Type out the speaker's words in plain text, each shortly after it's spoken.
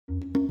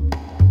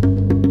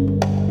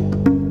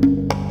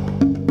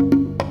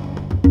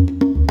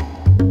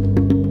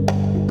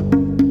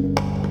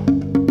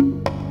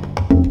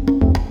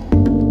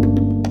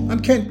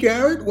Kent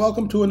Garrett.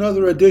 Welcome to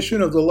another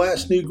edition of The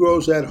Last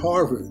Negroes at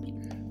Harvard.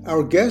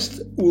 Our guest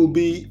will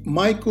be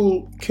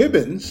Michael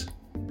Kippins.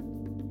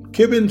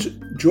 Kippins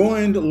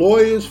joined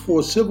Lawyers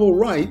for Civil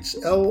Rights,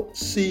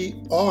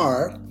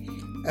 LCR,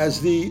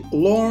 as the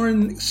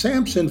Lauren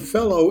Sampson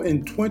Fellow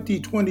in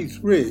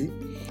 2023.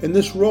 In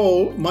this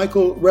role,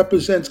 Michael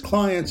represents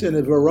clients in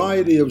a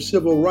variety of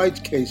civil rights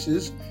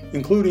cases,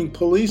 including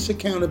police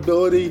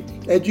accountability,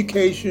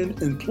 education,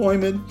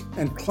 employment,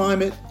 and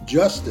climate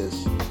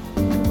justice.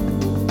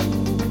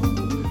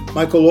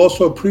 Michael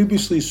also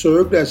previously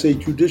served as a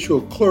judicial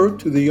clerk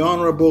to the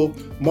Honorable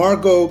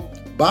Margot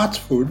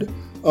Botsford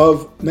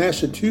of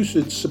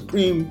Massachusetts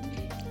Supreme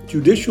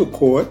Judicial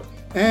Court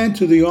and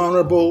to the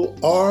Honorable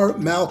R.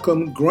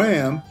 Malcolm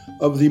Graham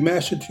of the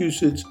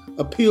Massachusetts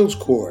Appeals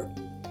Court.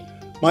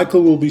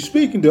 Michael will be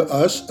speaking to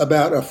us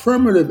about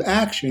affirmative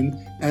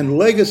action and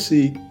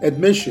legacy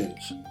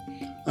admissions.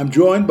 I'm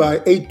joined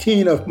by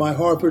 18 of my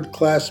Harvard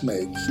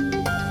classmates.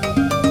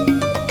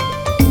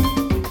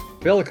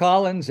 Bill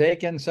Collins,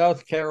 Aiken,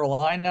 South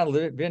Carolina,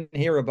 been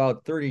here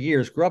about 30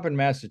 years, grew up in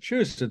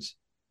Massachusetts,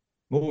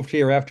 moved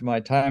here after my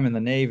time in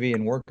the Navy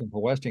and working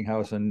for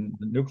Westinghouse in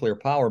the nuclear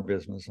power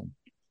business, and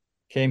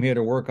came here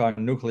to work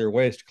on nuclear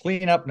waste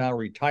cleanup, now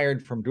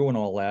retired from doing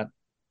all that,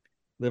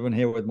 living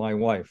here with my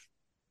wife.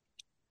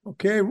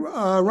 Okay,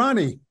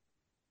 Ronnie.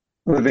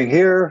 Living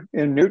here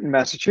in Newton,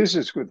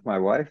 Massachusetts with my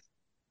wife,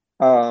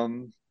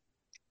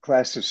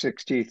 class of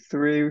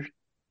 63,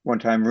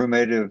 one-time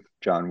roommate of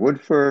John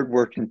Woodford,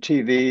 worked in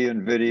TV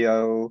and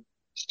video,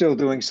 still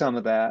doing some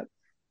of that,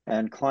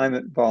 and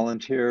climate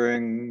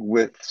volunteering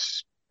with,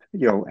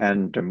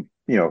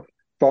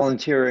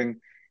 volunteering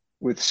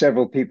with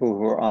several people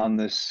who are on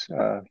this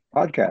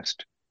podcast.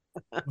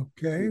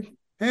 Okay.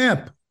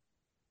 Hamp.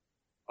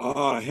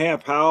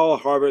 Hamp Howell,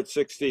 Harvard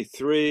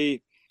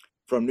 63,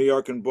 from New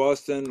York and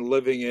Boston,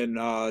 living in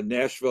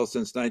Nashville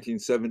since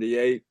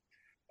 1978.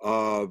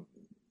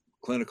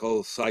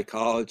 Clinical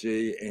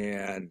psychology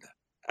and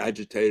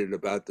agitated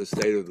about the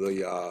state of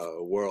the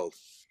world.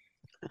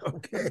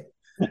 Okay.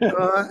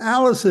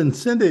 Allison,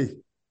 Cindy.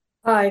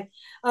 Hi,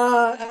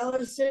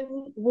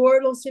 Allison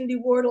Wardle, Cindy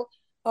Wardle,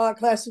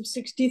 class of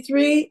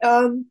 63,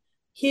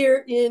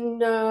 here in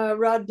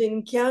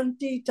Rodin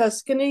County,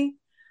 Tuscany.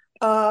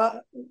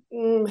 Have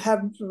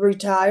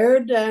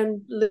retired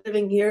and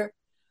living here.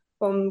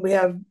 We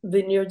have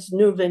vineyards,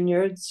 new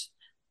vineyards.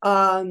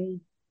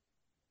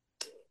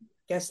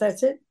 Guess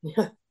that's it.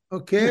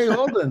 Okay,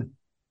 Alden.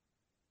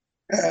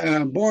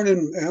 Born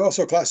in,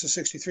 also class of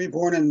 63,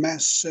 born in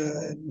Mass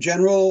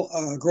General,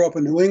 grew up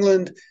in New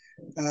England,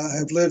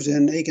 have lived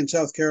in Aiken,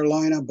 South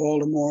Carolina,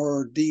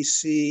 Baltimore,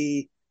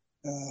 D.C.,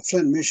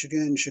 Flint,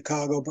 Michigan,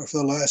 Chicago, but for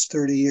the last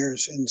 30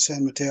 years in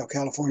San Mateo,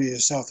 California,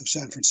 south of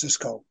San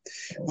Francisco.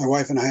 My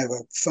wife and I have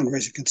a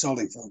fundraising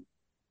consulting firm.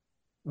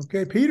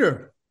 Okay,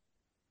 Peter.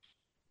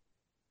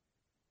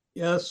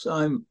 Yes,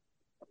 I'm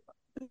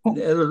an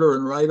editor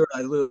and writer.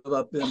 I live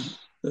up in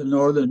the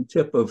northern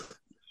tip of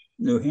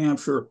New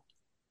Hampshire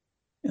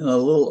in a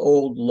little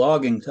old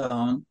logging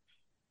town,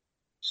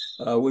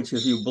 which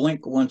if you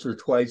blink once or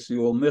twice, you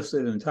will miss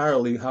it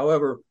entirely.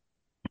 However,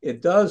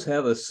 it does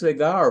have a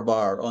cigar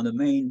bar on the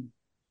main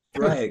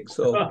drag,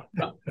 so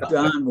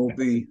John will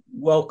be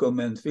welcome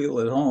and feel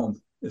at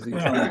home as he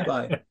comes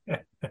by.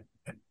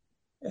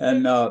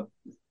 And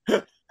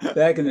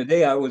back in the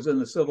day, I was in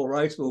the civil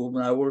rights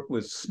movement. I worked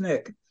with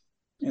SNCC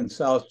in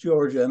South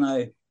Georgia, and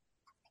I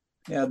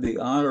had the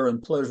honor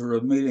and pleasure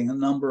of meeting a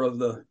number of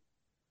the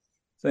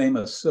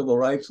famous civil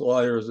rights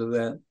lawyers of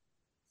that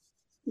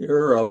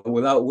era,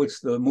 without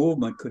which the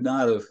movement could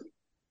not have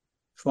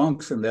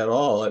functioned at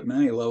all at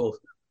many levels.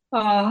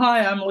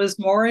 Hi, I'm Liz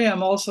Morey.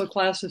 I'm also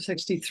class of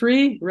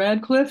 63,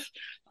 Radcliffe.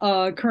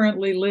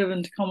 Currently live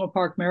in Tacoma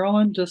Park,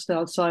 Maryland, just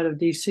outside of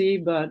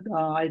DC, but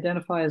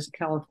identify as a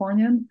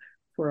Californian,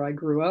 where I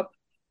grew up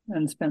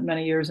and spent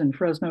many years in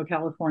Fresno,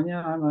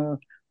 California. I'm a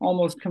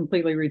almost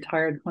completely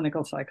retired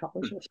clinical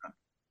psychologist.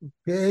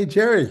 Okay,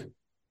 Jerry.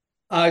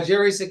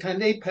 Jerry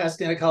Secundi,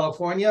 Pasadena,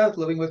 California,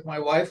 living with my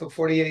wife of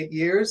 48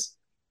 years.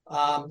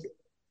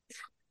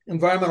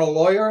 Environmental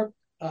lawyer,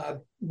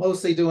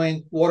 mostly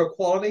doing water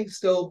quality,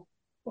 still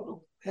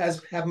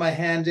have my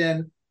hand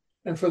in.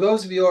 And for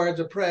those of you who are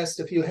depressed,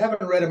 if you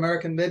haven't read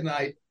American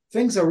Midnight,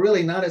 things are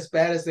really not as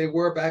bad as they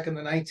were back in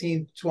the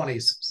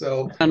 1920s.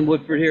 So John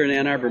Woodford here in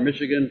Ann Arbor,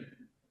 Michigan,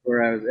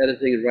 where I was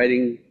editing and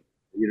writing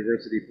a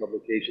university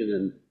publication,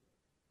 and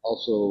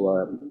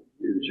also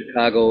in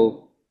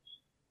Chicago,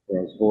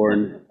 where I was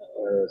born,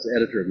 I was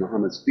editor of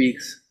Muhammad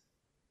Speaks,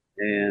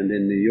 and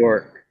in New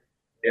York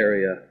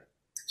area.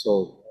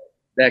 So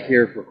back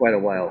here for quite a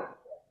while.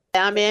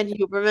 I'm Ann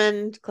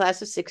Huberman,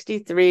 class of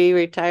 63,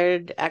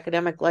 retired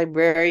academic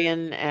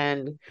librarian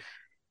and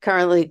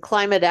currently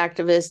climate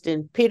activist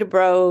in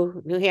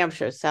Peterborough, New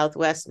Hampshire,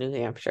 Southwest New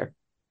Hampshire.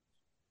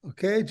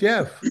 Okay,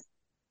 Jeff.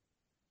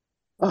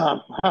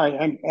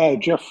 Hi, I'm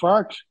Jeff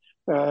Fox.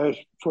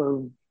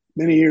 For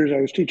many years,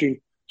 I was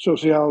teaching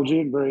sociology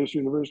at various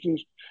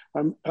universities.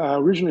 I'm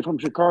originally from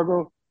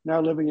Chicago, now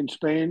living in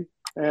Spain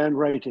and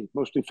writing,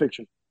 mostly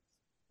fiction.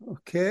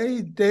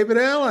 Okay, David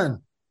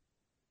Allen.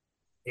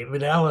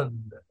 David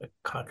Allen,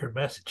 Concord,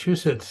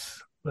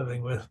 Massachusetts,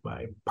 living with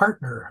my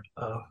partner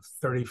of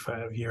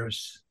 35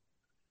 years,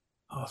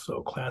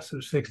 also class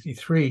of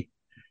 63.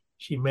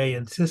 She may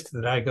insist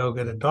that I go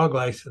get a dog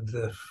license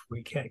if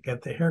we can't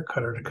get the hair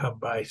cutter to come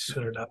by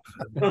soon enough.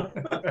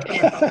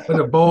 Put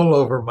a bowl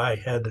over my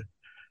head.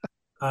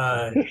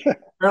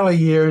 Early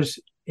years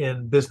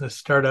in business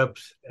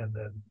startups and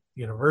then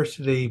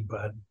university,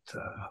 but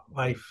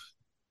life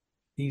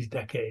these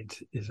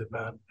decades is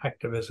about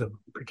activism,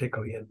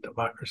 particularly in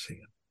democracy.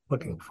 And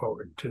looking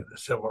forward to the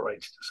civil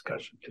rights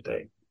discussion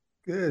today.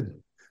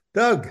 Good.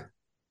 Doug.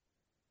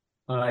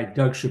 Hi,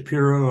 Doug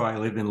Shapiro. I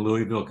live in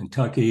Louisville,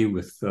 Kentucky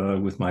with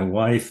my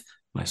wife,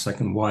 my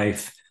second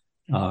wife,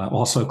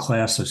 also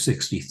class of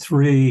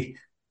 63.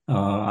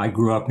 I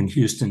grew up in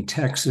Houston,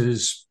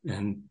 Texas,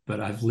 but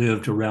I've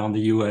lived around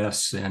the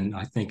U.S. and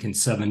I think in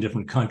 7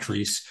 different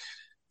countries.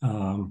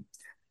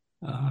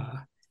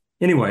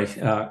 Anyway,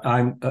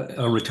 I'm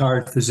a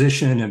retired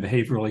physician and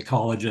behavioral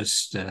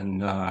ecologist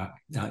and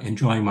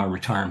enjoying my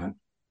retirement.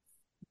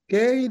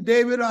 Okay,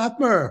 David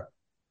Othmer.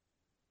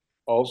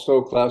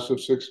 Also class of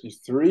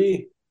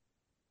 63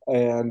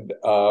 and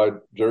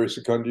Jerry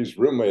Secundi's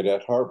roommate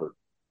at Harvard.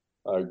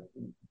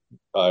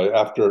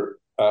 After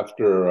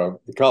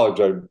the college,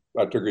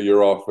 I took a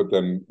year off, but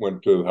then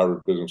went to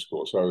Harvard Business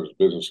School. So I was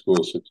business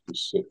school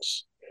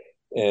 66.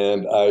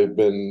 And I've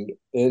been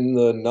in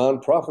the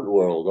nonprofit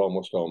world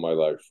almost all my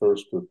life,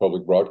 first with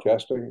public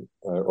broadcasting,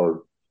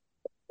 or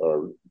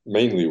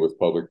mainly with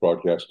public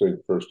broadcasting,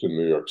 first in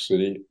New York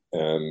City,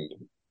 and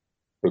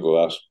for the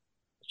last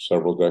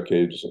several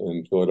decades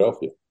in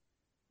Philadelphia.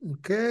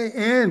 Okay,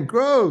 Ann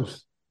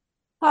Groves.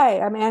 Hi,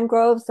 I'm Ann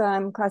Groves.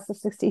 I'm class of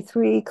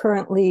 63,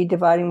 currently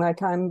dividing my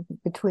time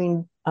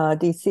between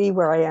DC,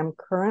 where I am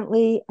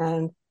currently,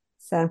 and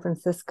San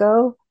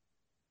Francisco.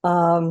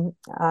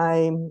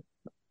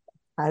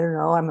 I don't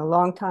know, I'm a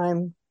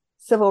longtime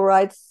civil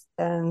rights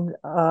and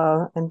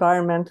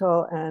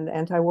environmental and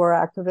anti-war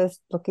activist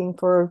looking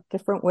for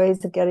different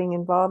ways of getting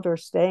involved or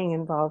staying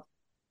involved.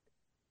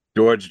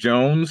 George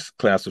Jones,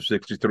 class of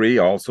 63,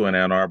 also in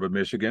Ann Arbor,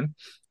 Michigan.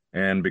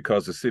 And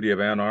because the city of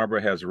Ann Arbor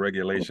has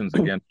regulations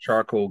against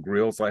charcoal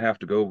grills, I have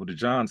to go over to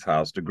John's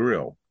house to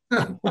grill.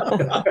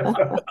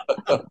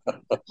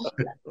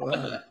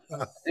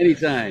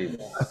 Anytime.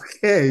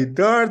 Okay,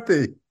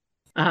 Dorothy.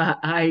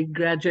 I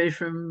graduated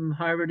from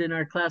Harvard in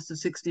our class of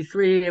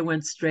 63. I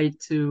went straight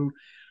to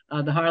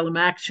the Harlem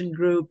Action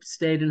Group,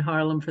 stayed in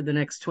Harlem for the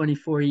next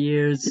 24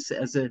 years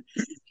as a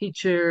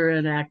teacher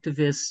and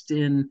activist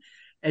in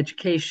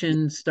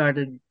education,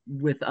 started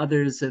with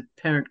others a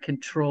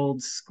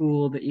parent-controlled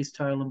school, the East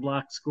Harlem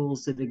Block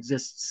Schools, that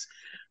exists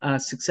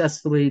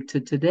successfully to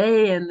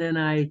today. And then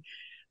I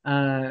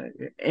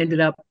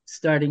ended up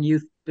starting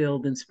Youth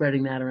Build and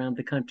spreading that around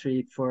the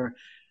country for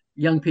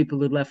young people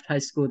who left high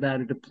school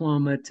without a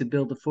diploma to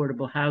build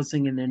affordable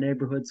housing in their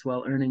neighborhoods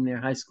while earning their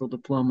high school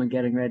diploma,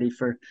 getting ready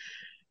for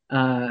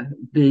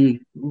the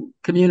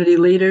community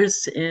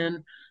leaders.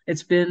 And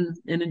it's been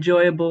an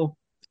enjoyable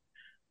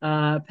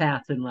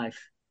path in life.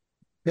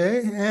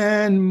 Okay,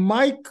 and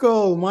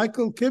Michael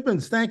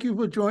Kippins, thank you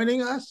for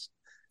joining us,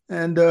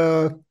 and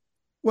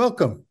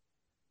welcome.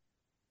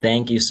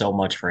 Thank you so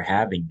much for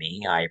having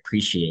me. I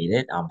appreciate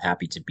it. I'm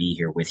happy to be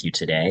here with you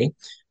today.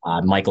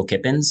 Michael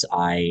Kippins.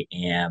 I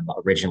am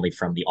originally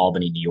from the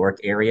Albany, New York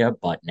area,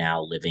 but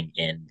now living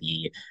in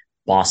the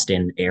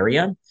Boston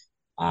area.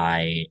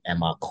 I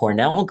am a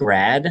Cornell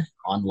grad,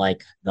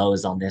 unlike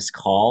those on this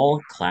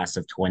call, class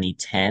of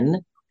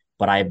 2010.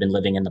 But I have been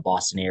living in the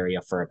Boston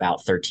area for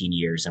about 13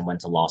 years and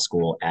went to law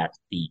school at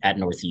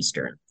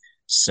Northeastern.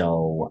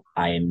 So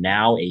I am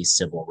now a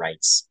civil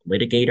rights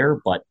litigator,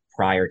 but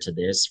prior to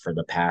this, for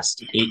the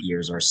past 8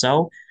 years or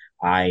so,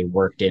 I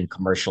worked in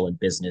commercial and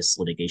business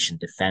litigation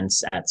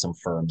defense at some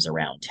firms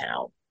around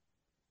town.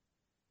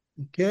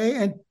 Okay,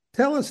 and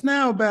tell us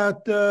now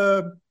about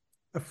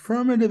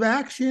affirmative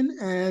action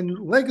and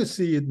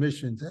legacy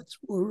admissions. That's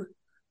what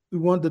we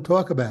wanted to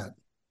talk about.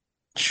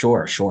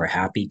 Sure.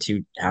 Happy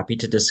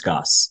to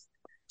discuss.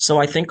 So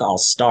I think I'll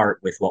start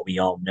with what we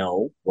all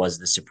know was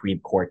the Supreme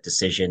Court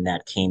decision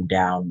that came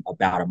down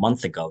about a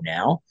month ago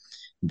now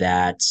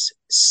that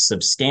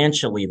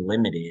substantially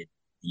limited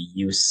the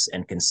use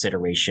and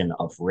consideration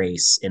of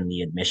race in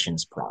the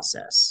admissions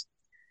process.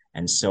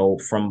 And so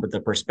from the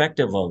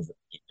perspective of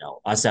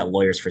us at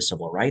Lawyers for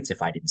Civil Rights,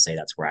 if I didn't say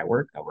that's where I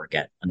work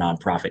at a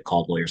nonprofit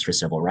called Lawyers for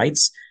Civil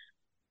Rights.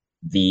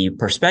 The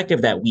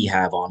perspective that we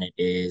have on it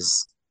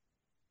is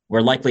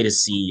we're likely to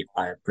see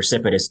a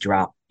precipitous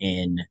drop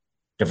in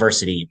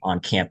diversity on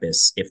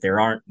campus if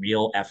there aren't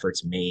real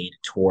efforts made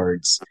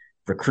towards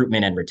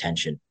recruitment and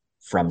retention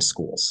from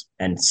schools,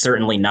 and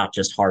certainly not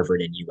just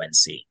Harvard and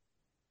UNC.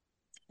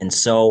 And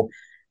so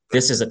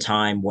this is a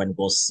time when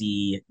we'll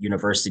see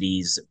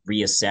universities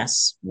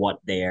reassess what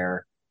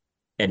their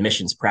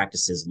admissions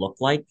practices look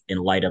like in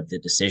light of the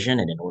decision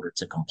and in order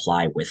to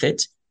comply with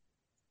it.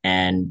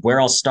 And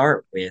where I'll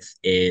start with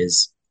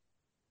is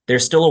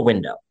there's still a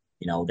window.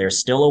 there's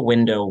still a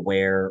window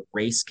where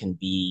race can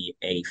be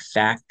a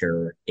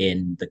factor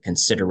in the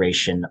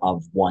consideration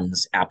of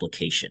one's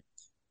application.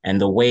 And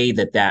the way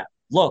that that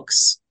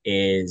looks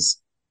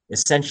is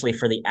essentially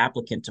for the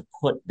applicant to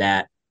put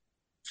that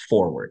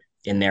forward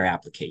in their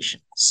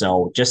application.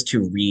 So just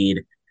to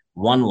read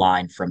one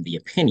line from the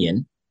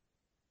opinion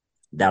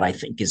that I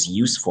think is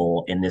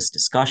useful in this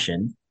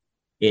discussion,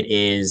 it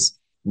is,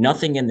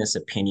 nothing in this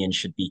opinion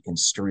should be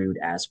construed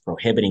as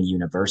prohibiting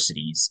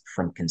universities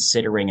from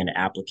considering an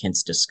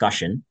applicant's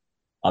discussion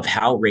of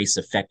how race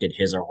affected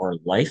his or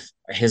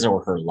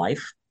her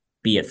life,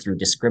 be it through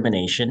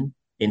discrimination,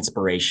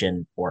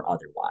 inspiration, or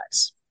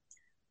otherwise.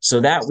 So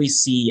that we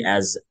see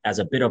as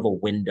a bit of a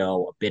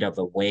window, a bit of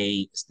a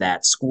way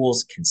that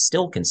schools can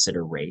still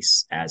consider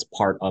race as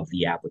part of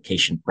the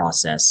application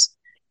process,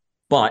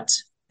 but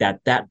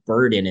that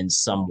burden in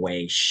some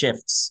way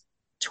shifts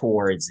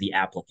towards the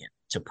applicant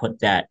to put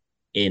that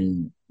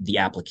in the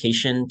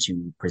application,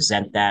 to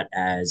present that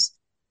as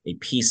a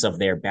piece of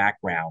their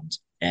background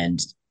and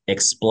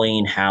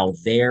explain how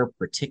their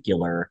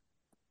particular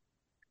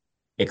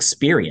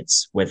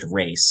experience with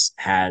race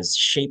has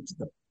shaped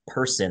the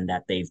person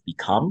that they've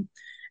become,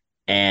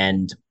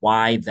 and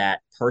why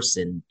that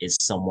person is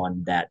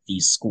someone that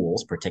these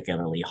schools,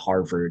 particularly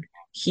Harvard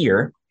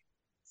here,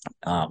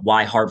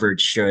 why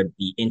Harvard should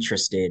be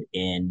interested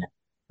in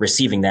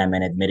receiving them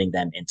and admitting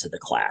them into the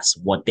class,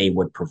 what they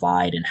would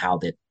provide and how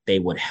that they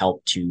would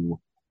help to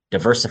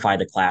diversify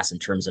the class in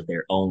terms of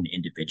their own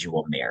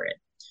individual merit.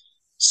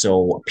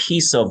 So a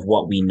piece of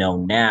what we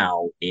know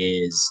now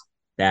is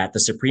that the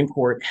Supreme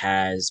Court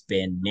has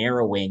been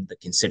narrowing the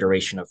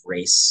consideration of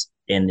race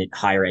in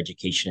higher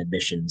education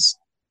admissions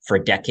for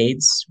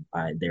decades.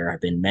 There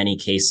have been many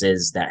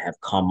cases that have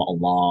come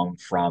along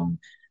from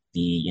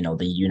the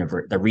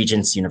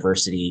Regents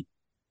University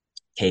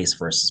case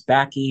versus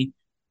Bakke.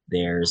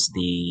 There's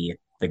the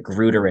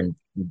Grutter and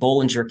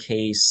Bollinger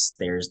case.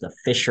 There's the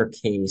Fisher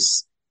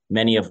case,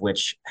 many of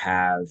which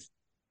have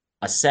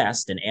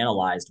assessed and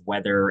analyzed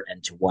whether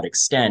and to what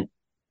extent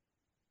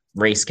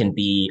race can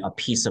be a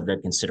piece of the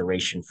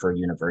consideration for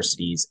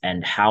universities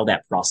and how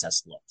that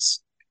process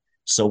looks.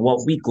 So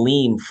what we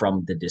glean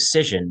from the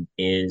decision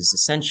is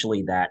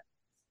essentially that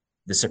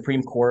the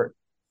Supreme Court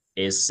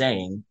is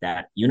saying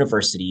that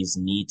universities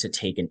need to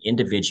take an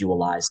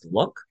individualized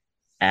look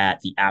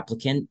at the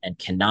applicant and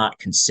cannot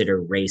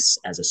consider race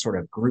as a sort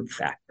of group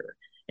factor,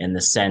 in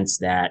the sense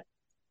that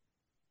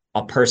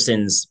a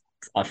person's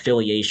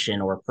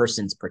affiliation or a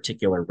person's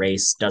particular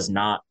race does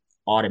not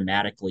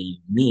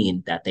automatically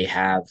mean that they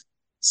have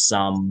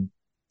some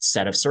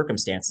set of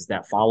circumstances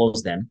that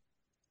follows them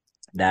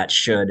that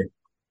should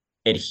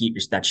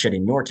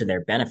inure to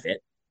their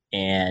benefit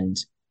and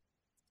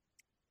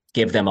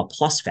give them a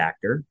plus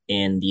factor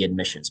in the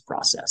admissions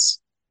process.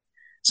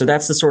 So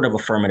that's the sort of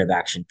affirmative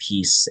action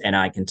piece, and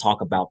I can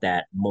talk about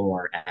that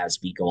more as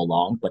we go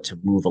along, but to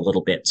move a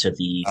little bit to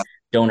the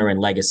donor and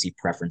legacy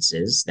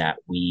preferences that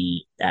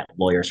we at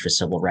Lawyers for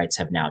Civil Rights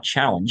have now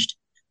challenged.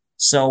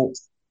 So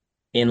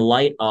in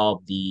light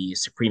of the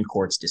Supreme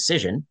Court's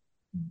decision,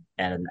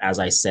 and as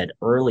I said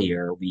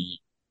earlier,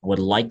 we would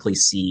likely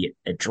see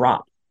a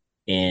drop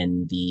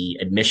in the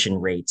admission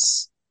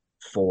rates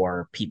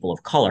for people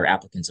of color,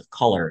 applicants of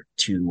color,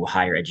 to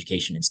higher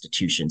education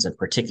institutions, and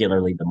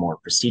particularly the more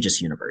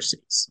prestigious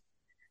universities.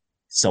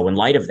 So in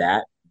light of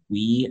that,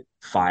 we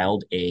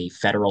filed a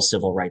federal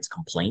civil rights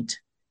complaint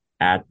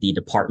at the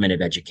Department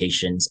of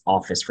Education's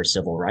Office for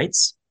Civil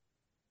Rights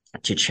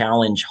to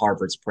challenge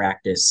Harvard's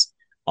practice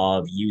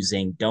of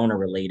using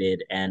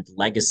donor-related and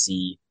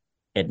legacy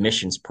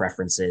admissions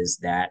preferences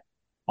that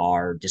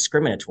are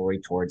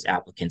discriminatory towards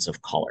applicants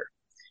of color.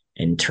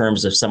 In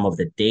terms of some of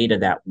the data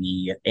that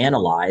we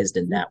analyzed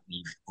and that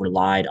we've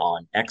relied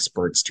on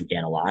experts to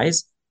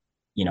analyze,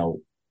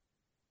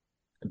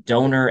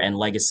 donor and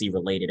legacy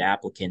related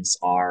applicants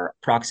are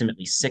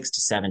approximately 6 to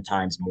 7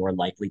 times more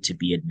likely to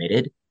be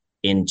admitted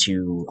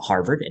into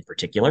Harvard in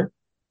particular.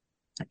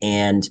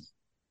 And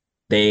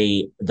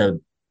the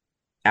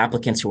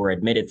applicants who are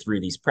admitted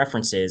through these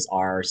preferences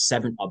are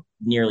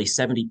nearly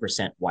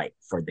 70% white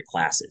for the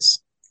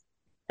classes.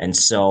 And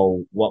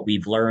so what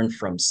we've learned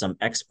from some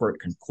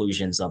expert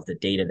conclusions of the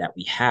data that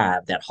we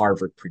have that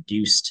Harvard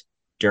produced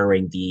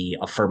during the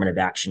affirmative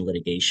action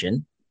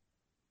litigation,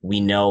 we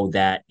know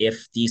that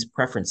if these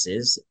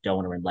preferences,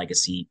 donor and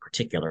legacy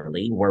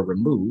particularly, were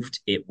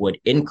removed, it would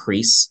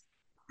increase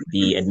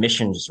the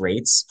admissions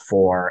rates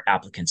for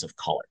applicants of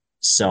color.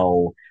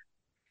 So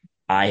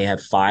I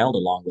have filed,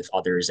 along with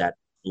others at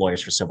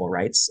Lawyers for Civil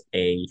Rights,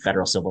 a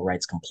federal civil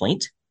rights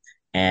complaint.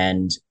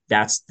 And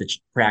that's the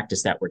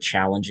practice that we're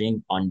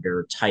challenging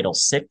under Title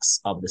VI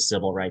of the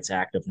Civil Rights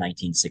Act of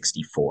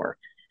 1964,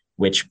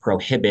 which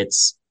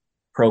prohibits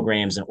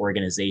programs and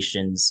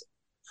organizations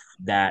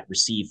that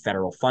receive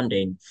federal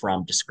funding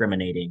from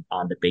discriminating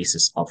on the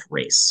basis of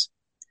race.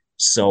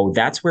 So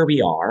that's where we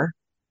are.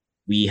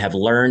 We have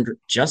learned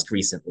just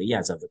recently,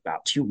 as of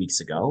about 2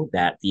 weeks ago,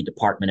 that the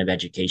Department of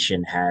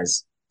Education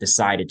has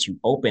decided to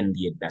open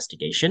the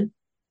investigation.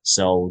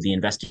 So the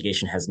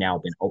investigation has now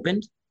been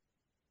opened.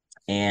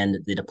 and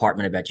the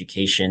Department of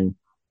Education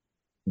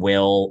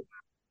will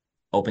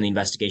open the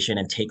investigation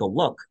and take a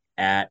look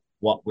at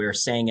what we're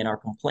saying in our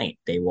complaint.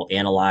 They will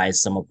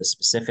analyze some of the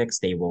specifics.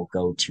 They will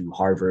go to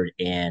Harvard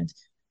and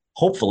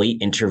hopefully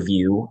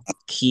interview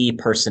key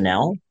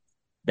personnel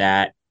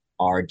that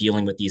are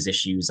dealing with these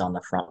issues on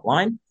the front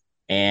line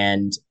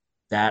and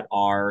that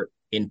are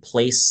in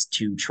place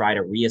to try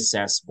to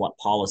reassess what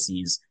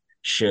policies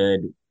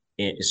should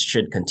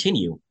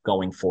continue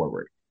going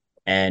forward.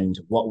 And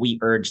what we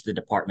urge the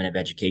Department of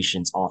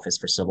Education's Office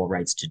for Civil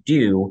Rights to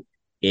do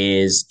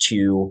is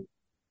to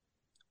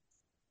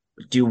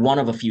do one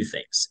of a few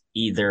things.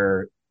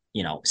 Either,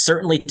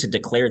 certainly to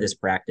declare this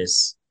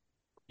practice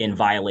in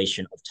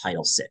violation of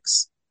Title VI,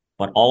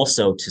 but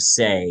also to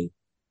say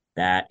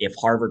that if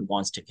Harvard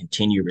wants to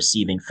continue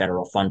receiving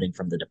federal funding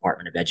from the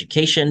Department of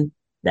Education,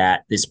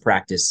 that this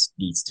practice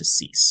needs to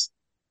cease.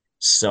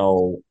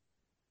 So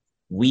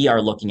we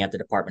are looking at the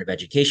Department of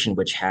Education,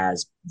 which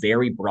has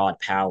very broad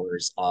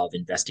powers of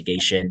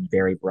investigation,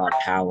 very broad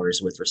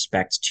powers with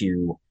respect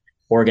to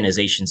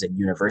organizations and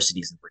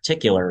universities in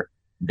particular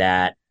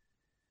that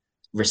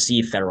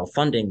receive federal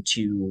funding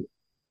to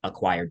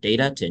acquire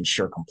data, to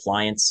ensure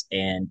compliance,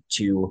 and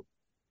to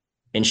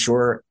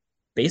ensure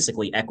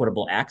basically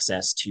equitable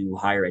access to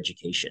higher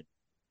education.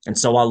 And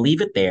so I'll leave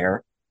it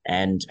there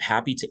and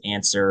happy to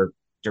answer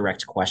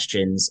direct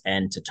questions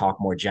and to talk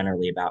more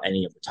generally about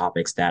any of the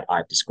topics that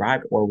I've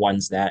described or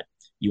ones that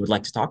you would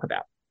like to talk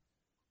about.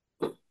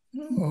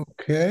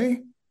 Okay.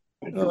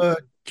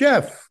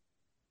 Jeff.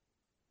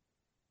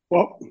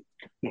 Well,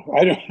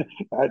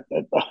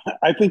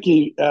 I think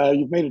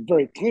you've made it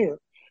very clear,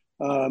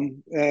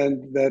 and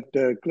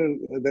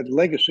that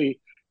legacy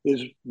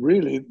is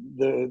really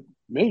the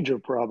major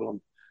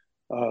problem,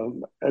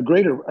 a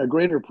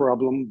greater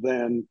problem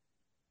than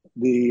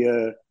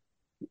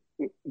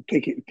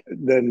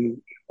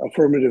than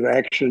affirmative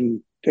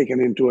action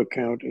taken into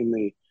account in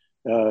the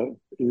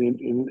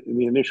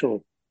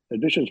initial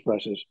admissions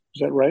process.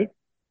 Is that right?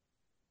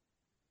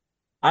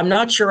 I'm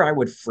not sure I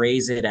would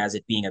phrase it as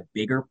it being a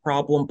bigger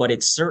problem, but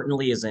it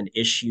certainly is an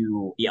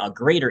issue, a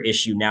greater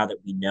issue now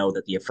that we know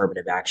that the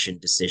affirmative action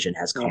decision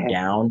has come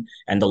down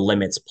and the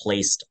limits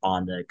placed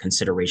on the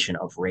consideration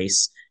of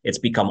race. It's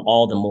become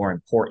all the more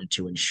important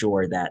to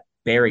ensure that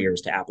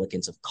barriers to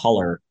applicants of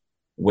color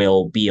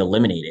will be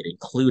eliminated,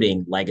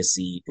 including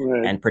legacy,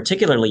 and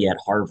particularly at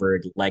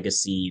Harvard,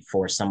 legacy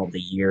for some of the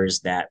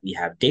years that we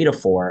have data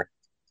for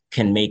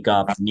can make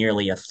up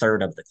nearly a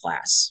third of the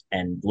class,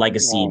 and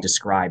legacy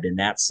described in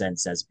that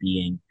sense as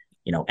being,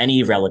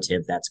 any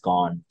relative that's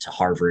gone to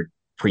Harvard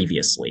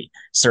previously.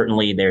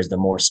 Certainly there's the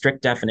more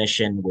strict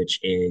definition, which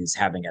is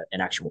having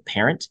an actual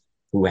parent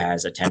who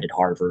has attended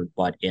Harvard,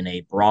 but in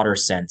a broader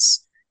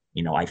sense,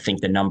 I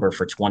think the number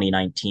for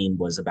 2019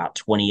 was about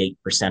 28%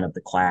 of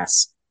the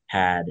class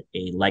had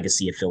a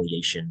legacy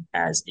affiliation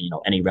as,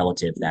 any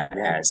relative that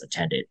has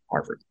attended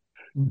Harvard.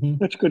 Mm-hmm.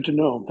 That's good to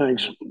know.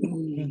 Thanks.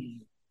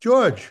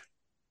 George.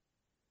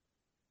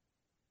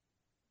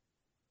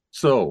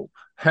 So,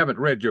 haven't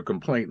read your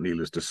complaint,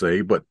 needless to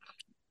say, but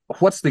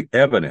what's the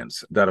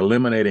evidence that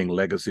eliminating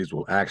legacies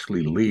will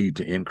actually lead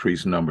to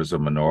increased numbers of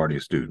minority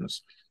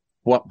students?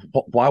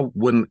 Why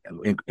wouldn't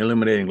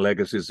eliminating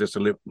legacies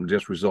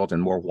just result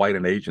in more white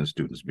and Asian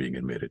students being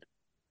admitted?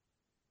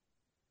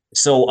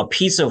 So a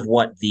piece of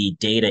what the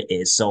data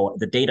is, so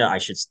the data, I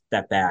should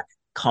step back,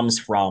 comes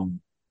from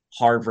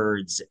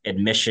Harvard's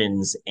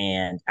admissions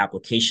and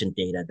application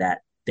data that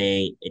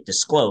it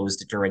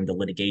disclosed during the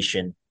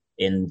litigation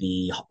in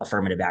the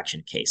affirmative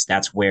action case.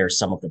 That's where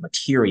some of the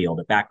material,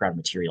 the background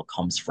material,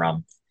 comes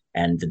from.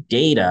 And the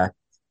data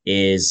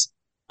is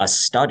a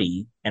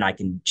study, and I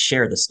can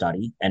share the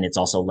study, and it's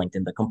also linked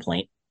in the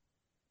complaint,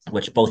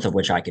 both of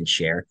which I can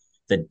share.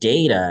 The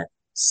data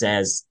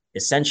says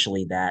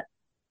essentially that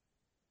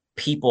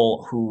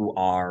people who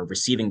are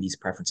receiving these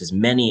preferences,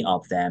 many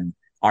of them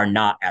are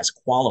not as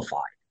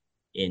qualified,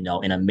 in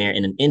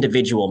an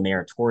individual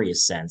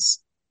meritorious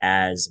sense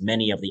as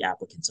many of the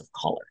applicants of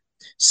color.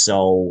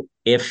 So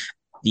if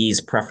these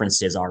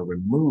preferences are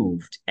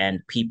removed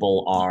and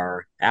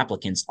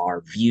applicants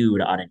are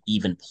viewed on an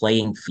even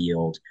playing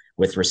field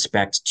with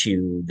respect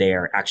to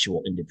their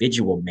actual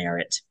individual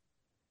merit,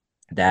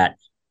 that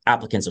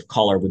applicants of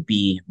color would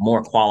be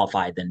more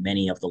qualified than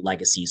many of the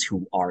legacies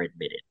who are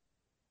admitted.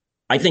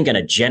 I think in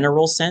a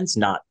general sense,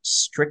 not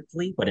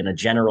strictly, but in a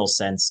general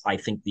sense, I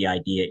think the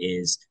idea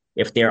is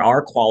if there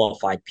are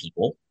qualified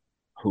people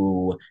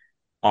who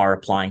are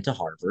applying to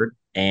Harvard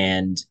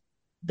and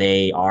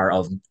they are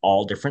of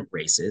all different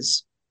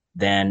races,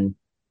 then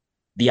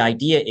the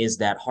idea is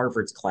that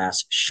Harvard's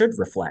class should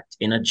reflect,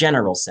 in a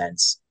general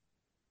sense,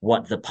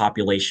 what the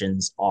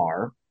populations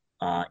are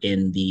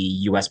in the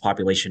U.S.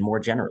 population more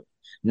generally.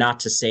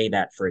 Not to say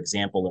that, for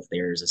example, if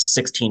there's a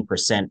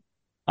 16%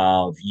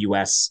 of the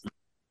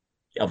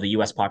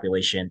U.S.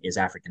 population is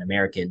African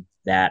American,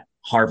 that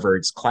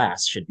Harvard's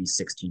class should be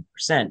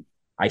 16%.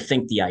 I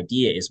think the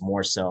idea is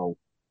more so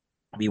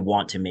we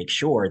want to make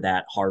sure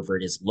that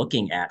Harvard is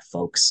looking at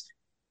folks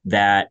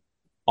that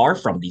are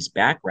from these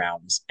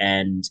backgrounds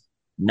and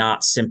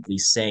not simply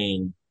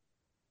saying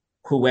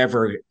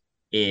whoever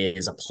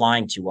is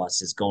applying to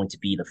us is going to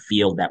be the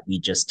field that we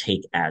just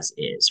take as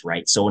is,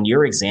 right? So in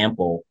your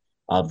example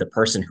of the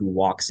person who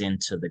walks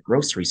into the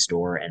grocery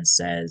store and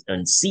says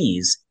and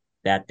sees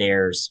that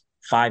there's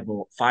five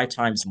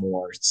times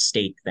more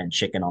steak than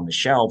chicken on the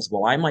shelves,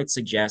 well, I might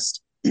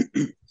suggest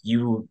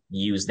you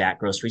use that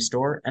grocery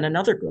store and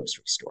another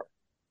grocery store.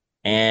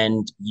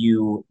 And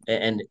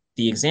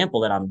the example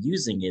that I'm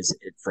using is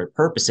for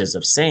purposes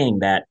of saying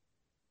that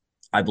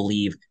I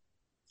believe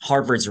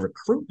Harvard's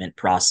recruitment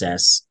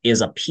process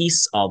is a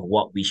piece of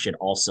what we should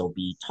also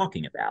be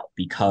talking about,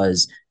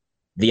 because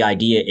the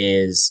idea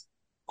is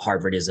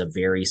Harvard is a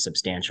very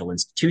substantial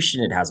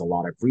institution. It has a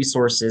lot of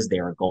resources.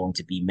 There are going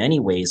to be many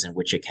ways in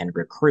which it can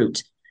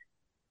recruit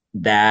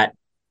that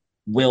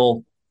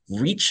will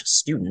reach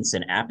students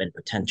and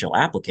potential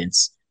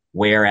applicants,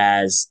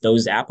 whereas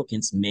those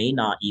applicants may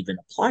not even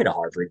apply to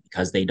Harvard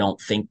because they don't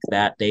think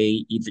that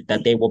they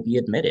will be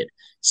admitted.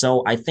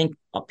 So I think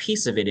a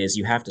piece of it is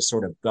you have to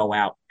sort of go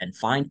out and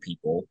find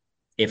people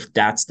if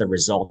that's the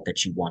result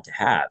that you want to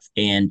have.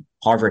 And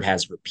Harvard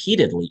has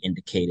repeatedly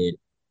indicated,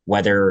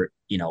 whether,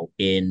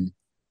 in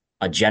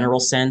a general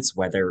sense,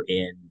 whether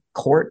in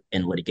court,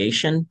 in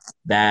litigation,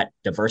 that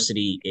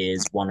diversity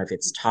is one of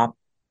its top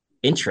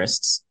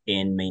interests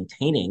in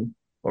maintaining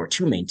or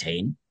to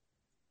maintain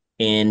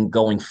in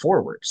going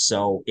forward.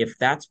 So if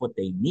that's what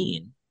they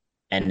mean,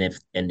 and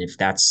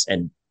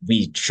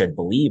we should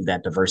believe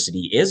that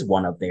diversity is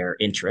one of their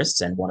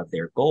interests and one of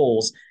their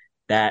goals,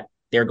 that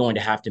they're going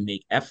to have to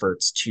make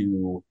efforts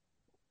to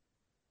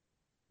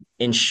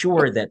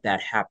ensure that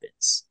that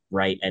happens,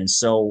 right? And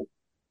so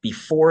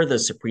before the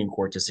Supreme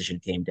Court decision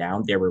came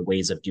down, there were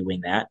ways of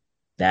doing that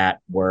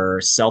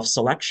were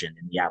self-selection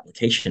in the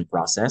application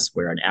process,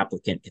 where an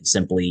applicant can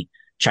simply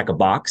check a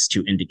box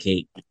to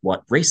indicate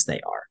what race they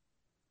are.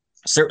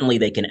 Certainly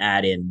they can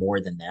add in more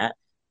than that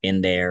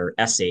in their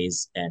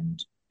essays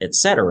and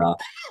etc.,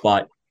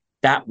 but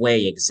that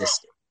way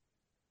existed.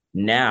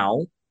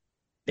 Now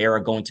there are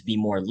going to be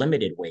more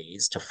limited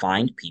ways to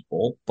find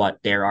people, but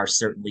there are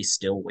certainly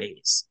still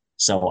ways.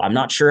 So I'm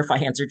not sure if I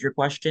answered your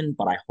question,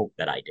 but I hope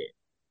that I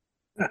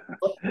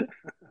did.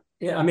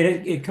 Yeah, I mean,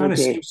 it kind of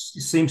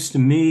seems to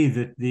me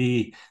that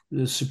the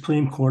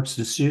Supreme Court's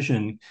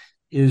decision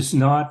is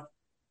not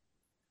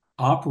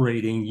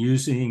operating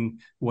using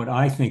what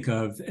I think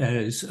of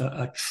as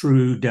a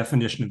true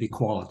definition of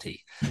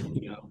equality.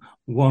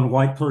 One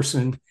white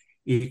person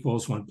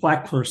equals one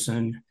black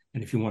person,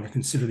 and if you want to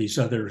consider these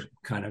other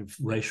kind of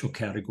racial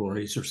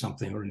categories or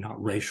something, or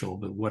not racial,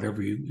 but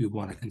whatever you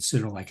want to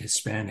consider, like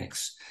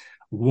Hispanics,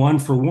 one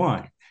for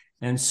one.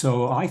 And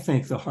so I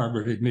think the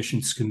Harvard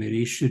Admissions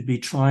Committee should be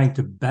trying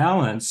to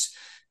balance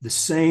the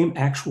same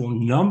actual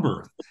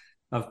number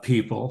of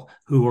people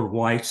who are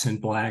whites and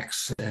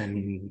blacks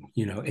and,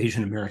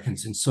 Asian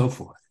Americans and so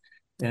forth.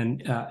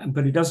 And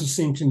but it doesn't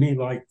seem to me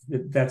like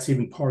that's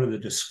even part of the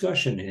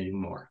discussion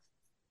anymore.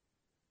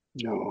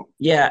 No.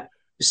 Yeah.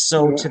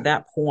 So to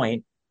that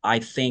point, I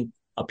think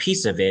a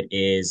piece of it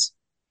is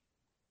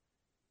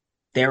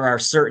there are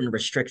certain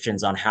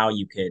restrictions on how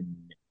you can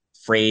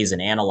phrase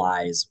and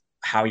analyze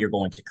how you're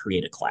going to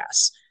create a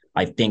class.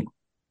 I think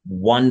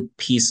one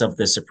piece of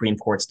the Supreme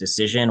Court's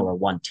decision, or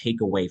one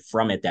takeaway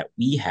from it that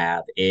we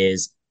have,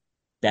 is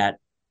that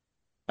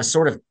a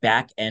sort of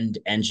back-end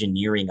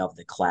engineering of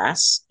the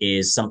class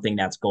is something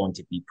that's going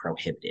to be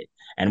prohibited.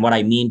 And what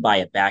I mean by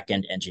a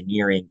back-end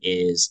engineering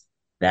is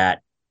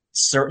that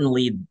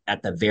certainly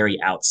at the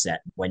very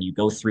outset, when you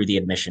go through the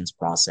admissions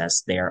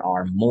process, there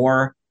are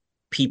more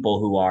people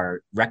who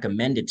are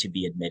recommended to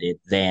be admitted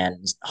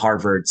than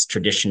Harvard's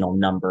traditional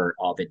number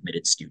of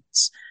admitted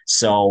students.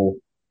 So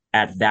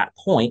at that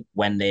point,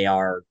 when they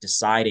are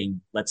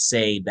deciding, let's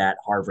say that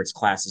Harvard's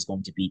class is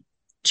going to be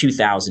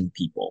 2,000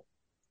 people,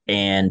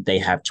 and they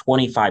have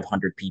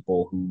 2,500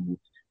 people who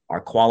are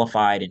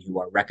qualified and who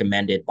are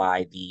recommended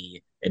by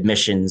the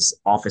admissions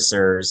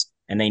officers,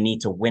 and they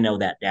need to winnow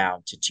that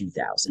down to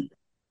 2,000.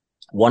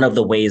 One of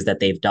the ways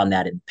that they've done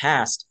that in the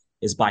past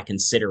is by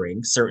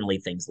considering certainly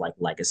things like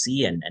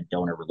legacy and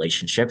donor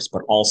relationships,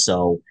 but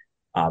also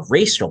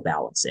racial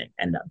balancing.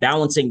 And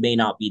balancing may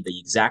not be the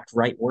exact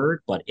right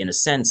word, but in a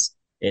sense,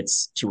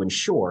 it's to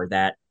ensure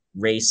that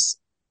race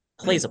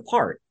plays a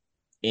part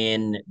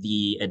in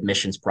the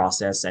admissions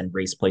process, and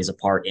race plays a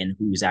part in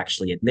who's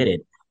actually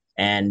admitted.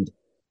 And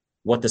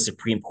what the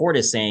Supreme Court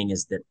is saying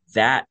is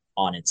that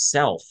on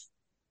itself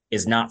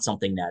is not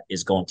something that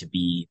is going to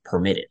be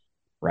permitted,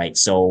 right?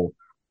 So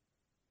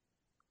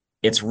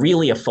it's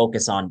really a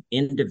focus on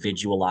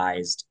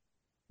individualized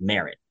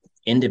merit,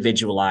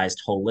 individualized,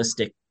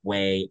 holistic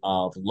way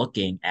of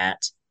looking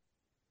at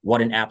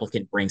what an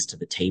applicant brings to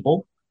the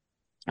table.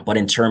 But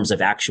in terms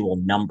of actual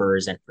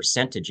numbers and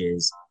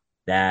percentages,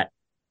 that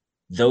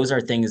those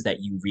are things that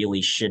you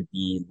really should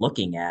be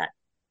looking at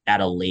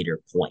a later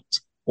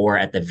point, or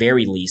at the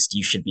very least,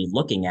 you should be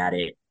looking at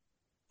it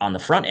on the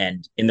front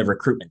end in the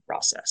recruitment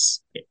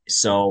process.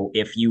 So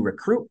if you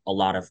recruit a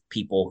lot of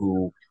people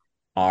who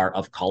are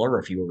of color, or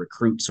if you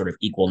recruit sort of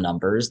equal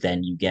numbers,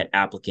 then you get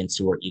applicants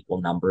who are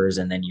equal numbers,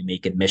 and then you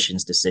make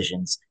admissions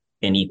decisions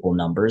in equal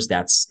numbers.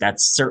 That's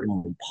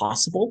certainly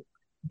possible,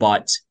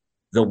 but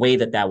the way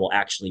that that will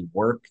actually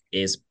work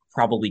is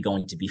probably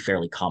going to be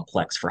fairly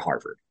complex for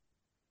Harvard.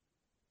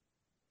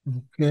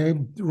 Okay,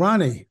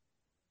 Ronnie.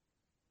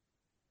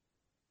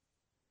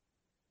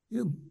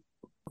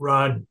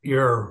 Ron,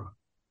 you're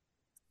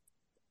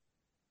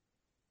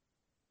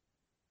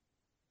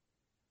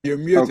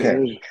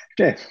muted.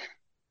 Okay.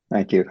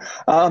 Thank you.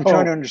 I'm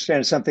trying to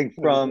understand something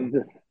from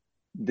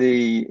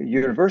the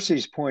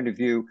university's point of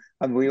view.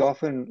 We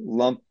often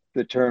lump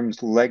the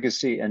terms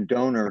legacy and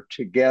donor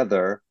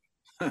together.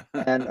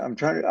 And I'm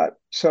trying to,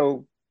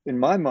 so in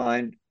my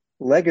mind,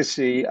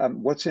 legacy,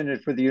 what's in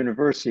it for the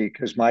university?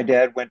 Because my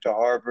dad went to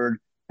Harvard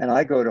and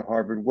I go to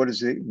Harvard. What does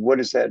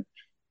that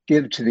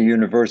give to the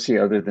university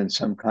other than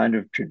some kind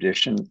of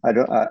tradition?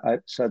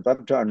 So I'd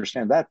love to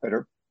understand that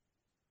better.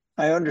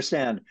 I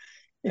understand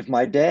if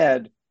my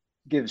dad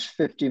gives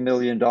 $50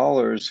 million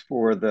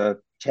for the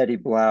Teddy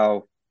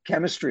Blau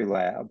chemistry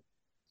lab,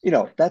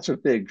 that's a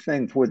big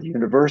thing for the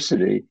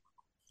university.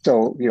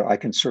 So, I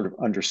can sort of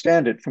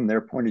understand it from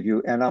their point of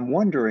view. And I'm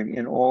wondering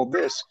in all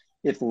this,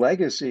 if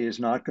legacy is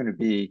not going to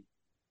be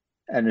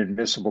an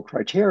admissible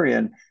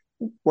criterion,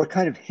 what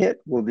kind of hit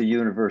will the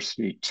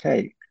university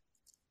take?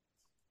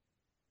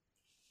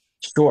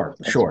 Sure.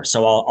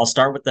 So I'll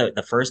start with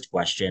the first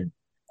question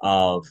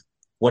of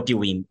what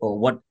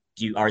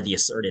are the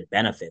asserted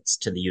benefits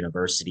to the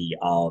university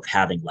of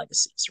having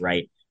legacies,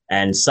 right?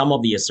 And some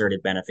of the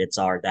asserted benefits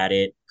are that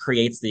it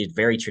creates the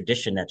very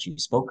tradition that you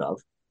spoke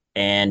of,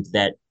 and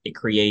that it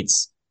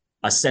creates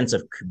a sense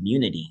of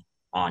community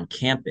on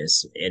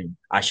campus. And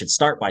I should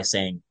start by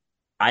saying,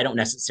 I don't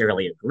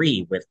necessarily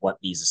agree with what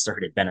these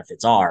asserted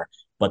benefits are,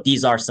 but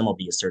these are some of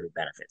the asserted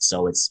benefits.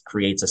 So it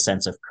creates a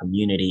sense of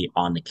community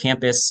on the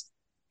campus.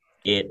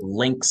 It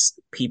links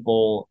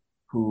people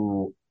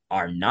who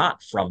are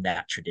not from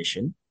that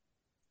tradition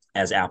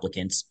as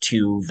applicants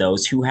to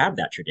those who have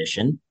that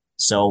tradition.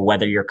 So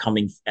whether you're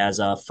coming as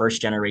a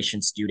first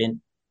generation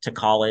student to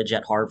college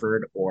at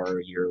Harvard,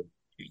 or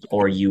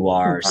you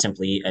are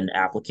simply an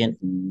applicant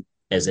who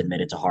is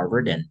admitted to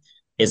Harvard and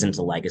isn't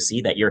a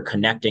legacy, that you're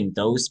connecting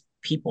those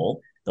people,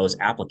 those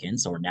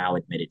applicants or now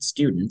admitted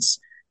students,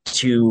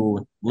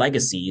 to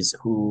legacies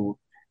who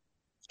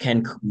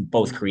can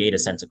both create a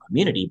sense of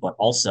community, but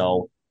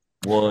also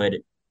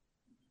would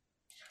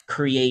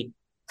create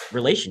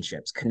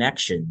relationships,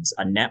 connections,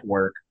 a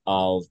network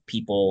of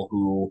people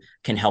who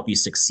can help you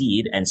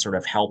succeed and sort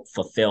of help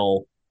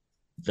fulfill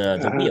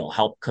the wheel,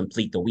 help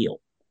complete the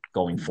wheel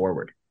going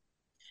forward.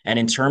 And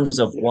in terms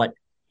of what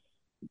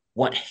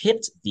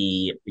hit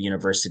the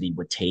university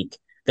would take,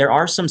 there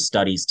are some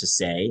studies to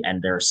say,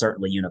 and there are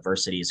certainly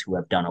universities who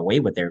have done away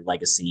with their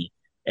legacy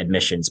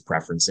admissions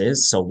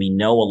preferences. So we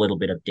know a little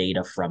bit of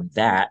data from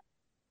that.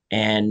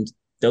 And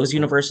those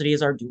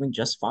universities are doing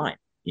just fine.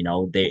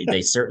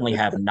 They certainly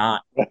have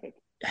not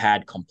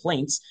had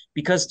complaints,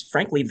 because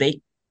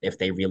frankly, if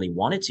they really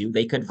wanted to,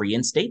 they could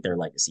reinstate their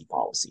legacy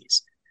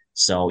policies.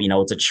 So,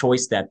 it's a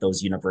choice that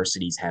those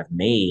universities have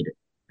made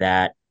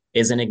that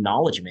is an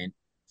acknowledgement,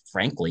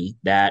 frankly,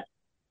 that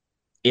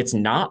it's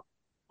not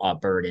a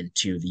burden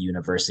to the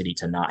university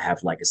to not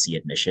have legacy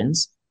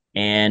admissions,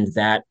 and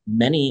that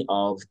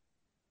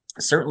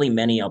certainly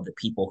many of the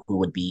people who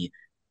would be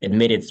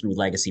admitted through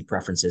legacy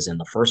preferences in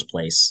the first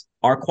place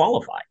are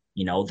qualified.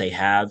 They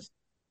have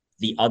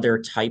the other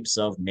types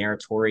of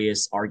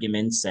meritorious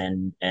arguments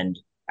and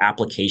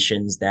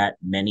applications that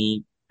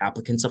many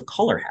applicants of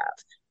color have.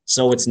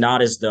 So it's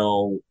not as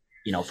though,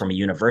 from a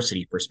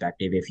university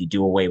perspective, if you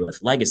do away with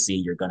legacy,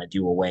 you're going to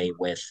do away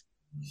with,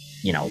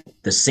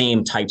 the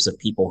same types of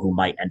people who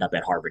might end up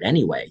at Harvard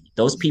anyway.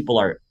 Those people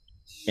are,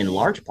 in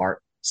large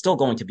part, still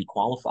going to be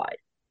qualified.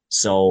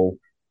 So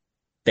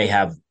they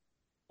have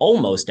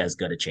almost as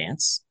good a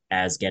chance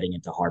as getting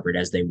into Harvard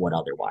as they would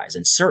otherwise.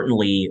 And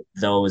certainly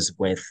those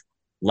with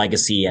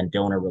legacy and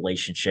donor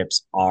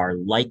relationships are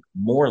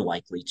more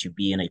likely to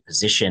be in a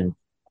position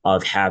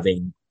of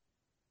having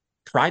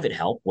private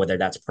help, whether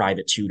that's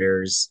private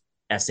tutors,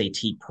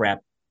 SAT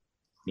prep,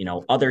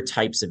 other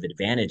types of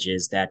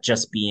advantages that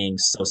just being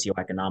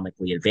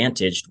socioeconomically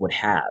advantaged would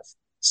have.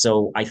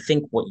 So I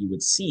think what you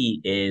would see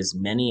is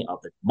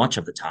much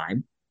of the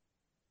time,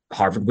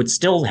 Harvard would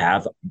still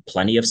have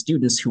plenty of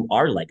students who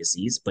are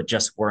legacies, but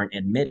just weren't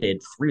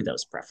admitted through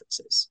those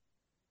preferences.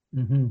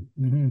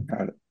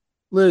 Got it.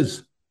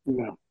 Liz.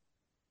 Yeah.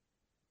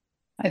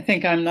 I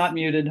think I'm not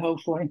muted,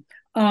 hopefully.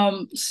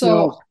 I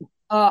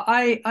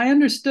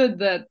understood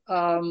that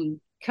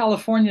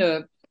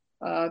California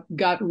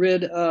got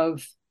rid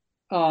of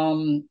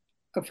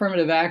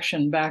affirmative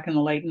action back in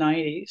the late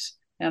 90s.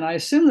 And I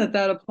assume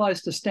that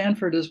applies to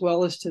Stanford as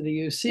well as to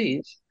the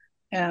UCs.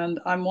 And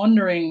I'm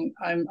wondering,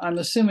 I'm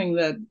assuming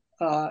that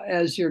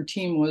as your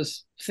team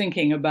was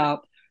thinking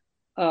about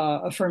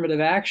affirmative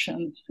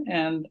action,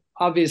 and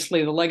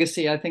obviously the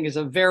legacy, I think, is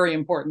a very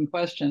important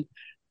question,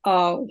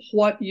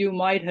 what you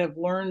might have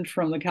learned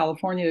from the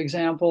California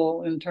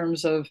example in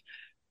terms of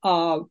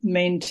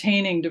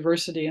maintaining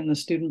diversity in the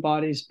student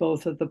bodies,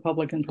 both at the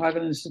public and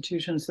private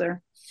institutions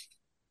there?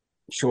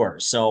 Sure.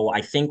 So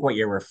I think what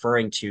you're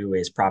referring to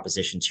is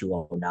Proposition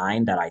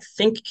 209 that I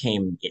think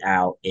came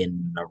out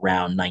in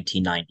around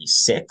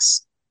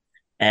 1996.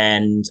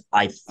 And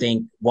I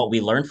think what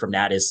we learned from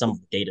that is some of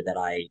the data that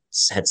I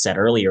had said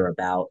earlier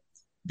about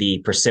the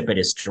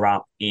precipitous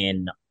drop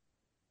in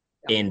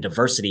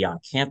diversity on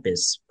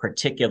campus,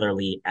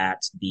 particularly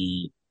at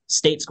the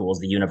state schools,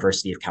 the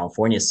University of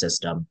California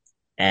system,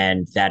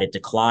 and that it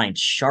declined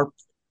sharply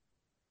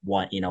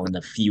in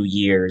the few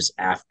years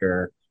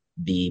after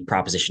the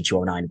Proposition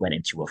 209 went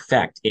into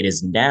effect. It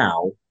is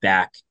now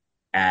back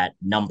at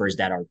numbers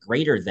that are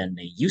greater than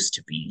they used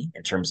to be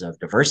in terms of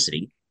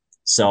diversity.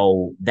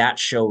 So that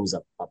shows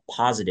a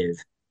positive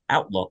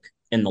outlook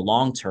in the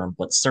long term,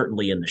 but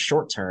certainly in the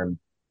short term,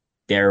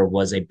 there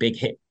was a big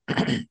hit,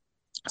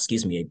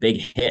 a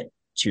big hit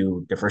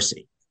to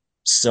diversity.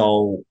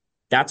 So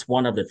that's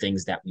one of the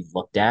things that we've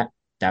looked at.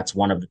 That's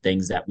one of the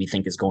things that we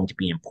think is going to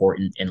be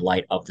important in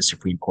light of the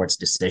Supreme Court's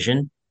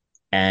decision.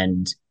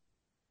 And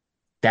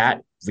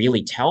that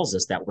really tells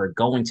us that we're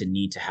going to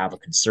need to have a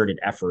concerted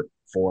effort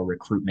for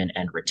recruitment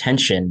and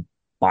retention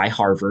by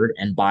Harvard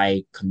and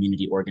by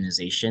community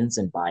organizations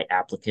and by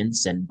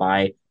applicants and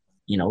by,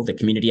 the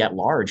community at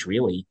large,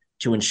 really,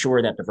 to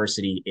ensure that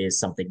diversity is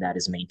something that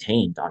is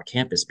maintained on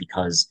campus,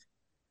 because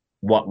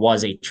what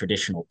was a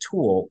traditional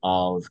tool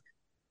of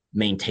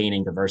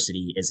maintaining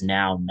diversity is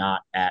now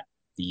not at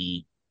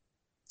the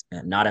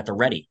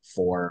ready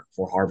for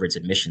Harvard's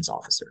admissions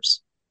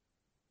officers.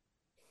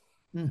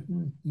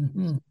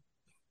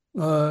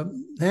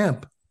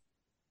 Hamp.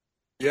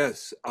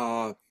 Yes,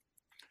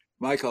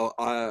 Michael,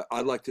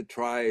 I'd like to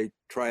try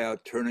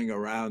out turning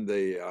around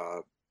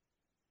the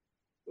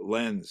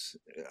lens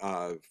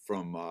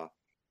from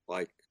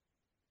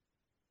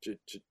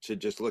to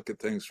just look at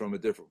things from a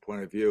different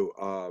point of view.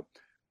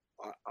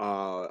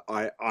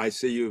 I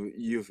see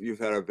you've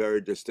had a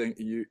very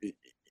distinct.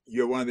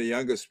 You're one of the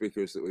youngest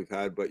speakers that we've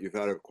had, but you've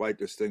had a quite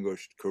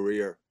distinguished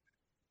career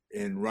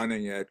in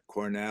running at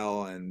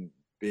Cornell and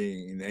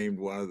being named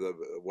one of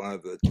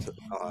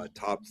the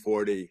top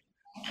 40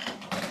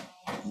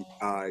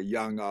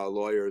 young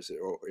lawyers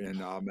in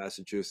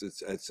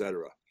Massachusetts,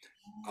 etc.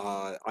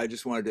 I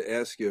just wanted to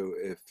ask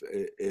you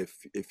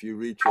if you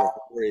reach your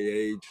hoary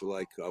age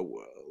like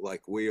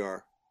we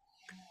are,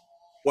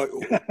 what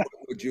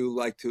would you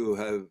like to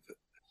have?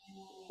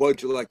 What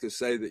would you like to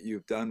say that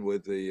you've done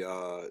with the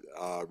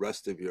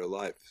rest of your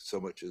life? So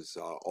much is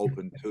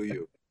open to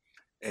you,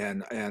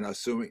 and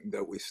assuming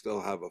that we still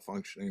have a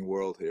functioning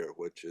world here,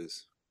 which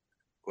is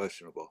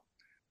questionable.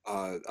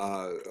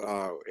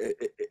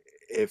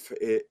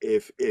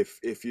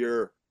 If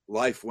your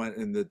life went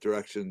in the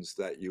directions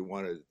that you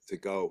wanted to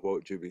go, what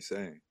would you be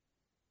saying?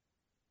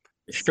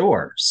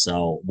 Sure.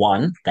 So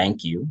one,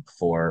 thank you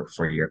for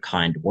your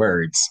kind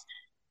words.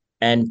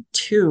 And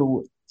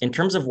two, in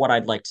terms of what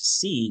I'd like to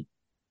see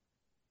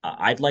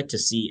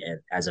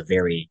it as a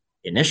very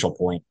initial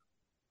point,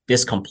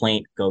 this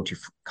complaint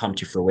come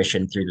to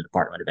fruition through the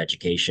Department of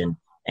Education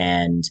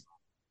and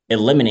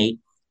eliminate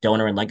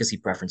donor and legacy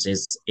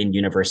preferences in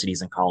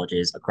universities and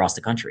colleges across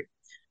the country.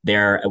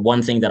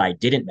 One thing that I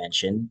didn't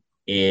mention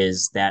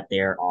is that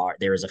there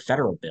is a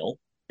federal bill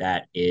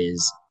that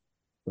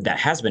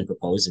has been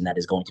proposed and that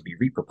is going to be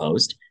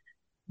reproposed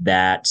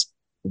that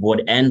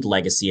would end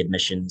legacy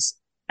admissions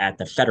at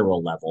the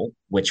federal level,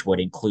 which would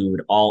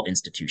include all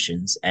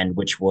institutions and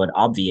which would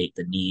obviate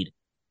the need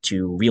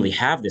to really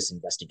have this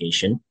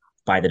investigation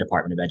by the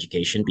Department of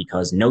Education,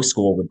 because no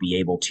school would be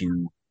able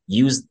to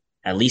use,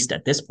 at least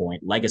at this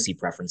point, legacy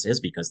preferences,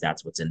 because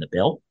that's what's in the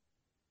bill.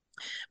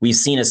 We've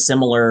seen a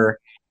similar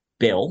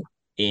bill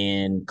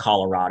in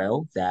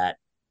Colorado that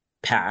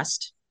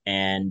passed,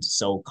 and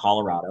so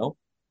Colorado,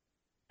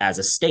 as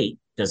a state,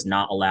 does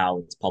not allow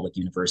its public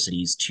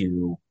universities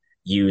to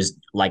use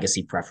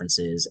legacy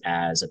preferences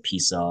as a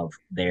piece of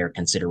their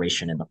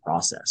consideration in the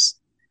process.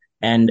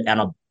 And at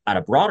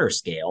a broader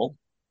scale,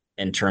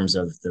 in terms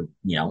of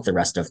the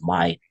rest of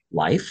my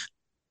life,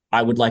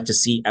 I would like to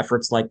see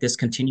efforts like this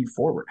continue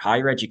forward.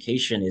 Higher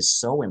education is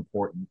so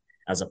important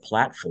as a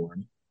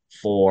platform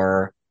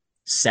for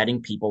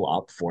setting people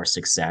up for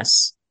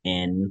success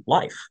in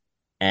life.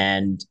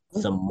 And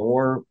the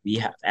more we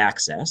have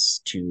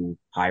access to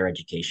higher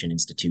education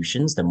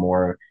institutions, the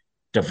more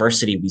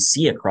diversity we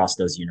see across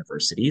those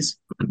universities,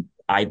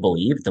 I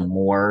believe the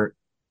more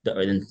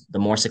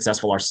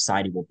successful our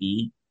society will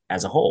be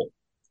as a whole.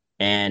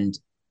 And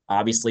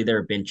obviously, there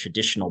have been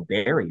traditional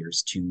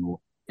barriers to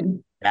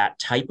that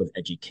type of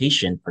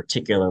education,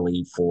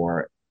 particularly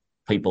for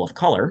people of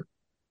color.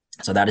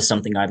 So that is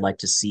something I'd like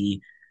to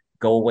see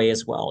go away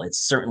as well. It's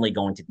certainly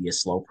going to be a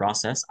slow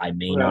process. I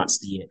may not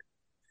see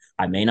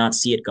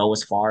it go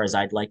as far as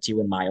I'd like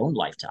to in my own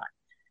lifetime,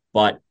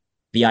 but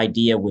the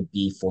idea would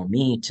be for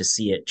me to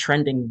see it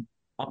trending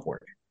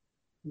upward.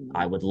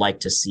 I would like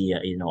to see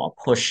a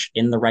push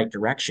in the right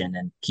direction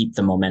and keep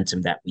the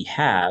momentum that we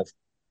have,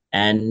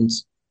 and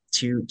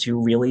to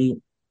really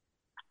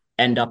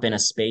end up in a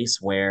space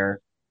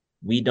where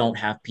we don't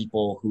have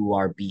people who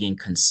are being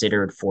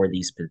considered for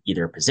these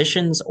either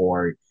positions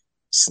or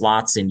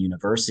slots in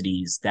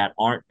universities that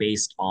aren't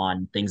based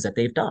on things that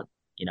they've done.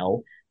 You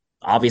know,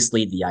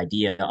 obviously the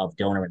idea of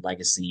donor and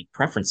legacy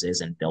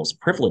preferences and those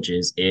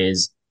privileges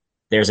is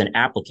there's an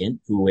applicant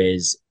who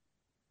is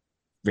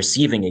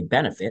receiving a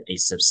benefit, a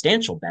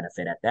substantial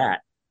benefit at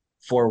that,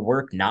 for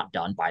work not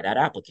done by that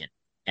applicant.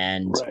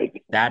 And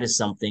that is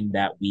something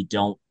that we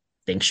don't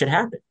think should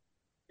happen,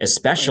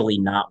 especially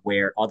not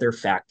where other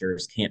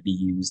factors can't be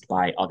used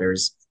by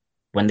others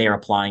when they're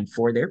applying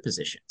for their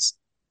positions.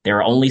 There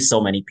are only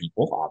so many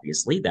people,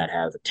 obviously, that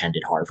have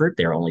attended Harvard.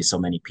 There are only so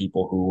many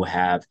people who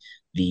have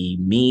the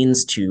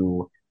means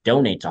to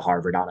donate to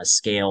Harvard on a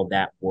scale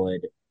that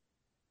would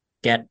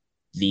get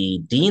the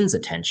dean's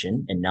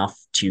attention enough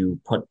to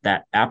put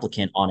that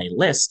applicant on a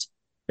list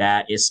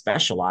that is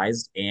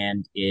specialized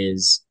and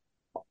is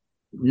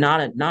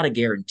not a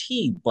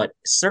guarantee, but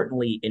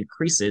certainly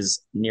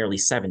increases nearly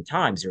 7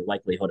 times your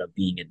likelihood of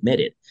being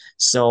admitted.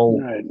 So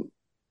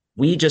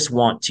we just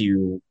want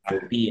to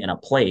be in a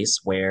place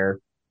where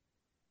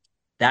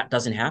that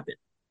doesn't happen,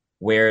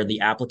 where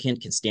the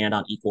applicant can stand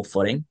on equal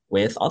footing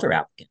with other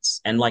applicants.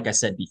 And like I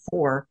said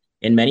before,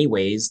 in many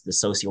ways, the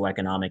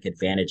socioeconomic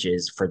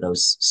advantages for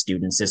those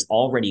students is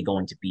already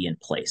going to be in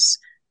place.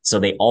 So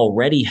they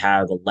already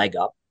have a leg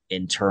up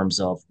in terms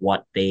of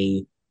what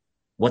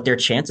their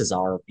chances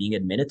are of being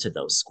admitted to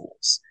those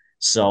schools.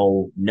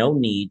 So no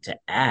need to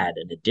add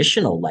an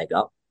additional leg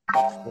up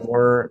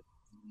for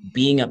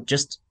being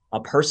just a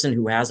person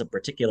who has a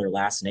particular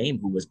last name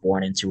who was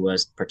born into a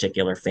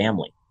particular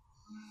family.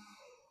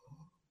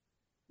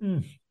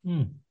 And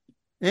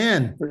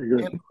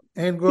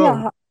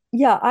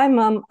yeah,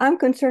 I'm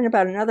concerned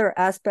about another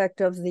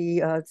aspect of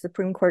the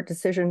Supreme Court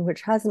decision,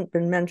 which hasn't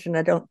been mentioned,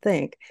 I don't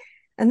think,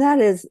 and that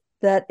is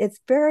that it's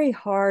very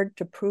hard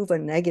to prove a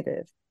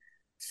negative.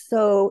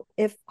 So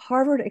if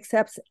Harvard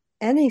accepts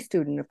any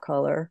student of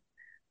color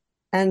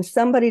and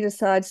somebody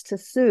decides to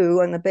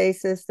sue on the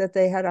basis that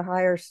they had a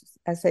higher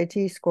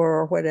SAT score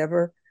or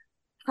whatever,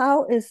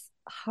 how is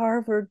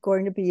Harvard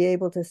going to be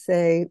able to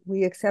say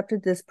we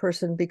accepted this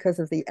person because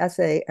of the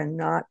essay and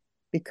not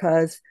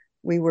because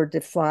we were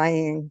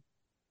defying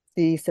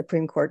the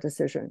Supreme Court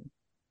decision?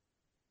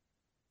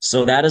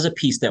 So that is a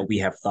piece that we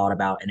have thought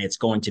about, and it's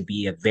going to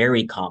be a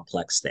very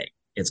complex thing.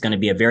 It's going to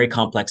be a very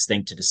complex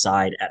thing to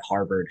decide at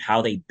Harvard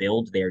how they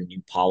build their new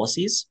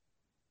policies.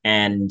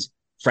 And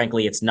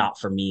frankly, it's not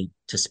for me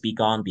to speak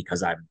on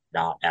because I'm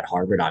not at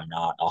Harvard. I'm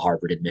not a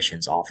Harvard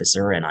admissions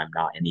officer, and I'm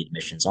not in the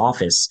admissions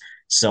office.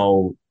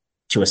 So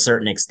to a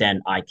certain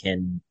extent, I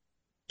can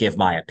give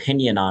my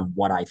opinion on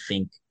what I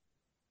think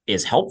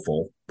is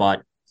helpful,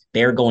 but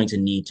they're going to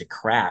need to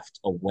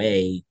craft a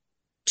way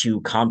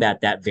to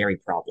combat that very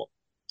problem,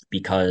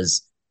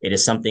 because it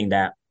is something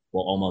that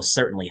will almost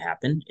certainly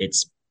happen.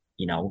 It's,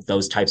 you know,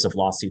 those types of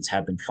lawsuits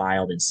have been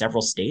filed in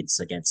several states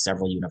against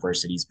several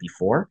universities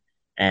before.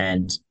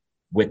 And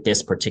with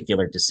this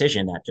particular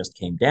decision that just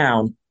came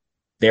down,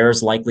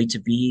 there's likely to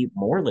be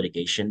more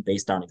litigation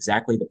based on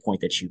exactly the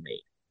point that you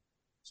made.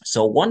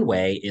 So one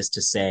way is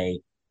to say,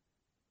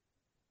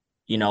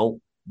 you know,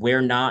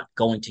 we're not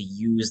going to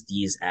use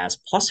these as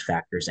plus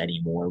factors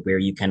anymore, where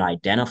you can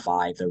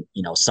identify the,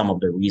 you know, some of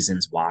the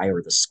reasons why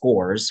or the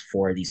scores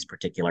for these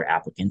particular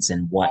applicants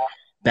and what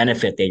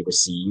benefit they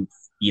receive,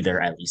 either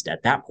at least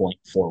at that point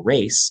for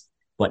race,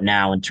 but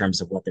now in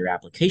terms of what their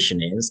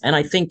application is. And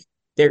I think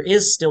there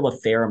is still a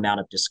fair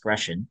amount of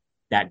discretion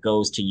that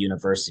goes to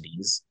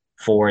universities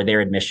for their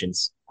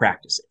admissions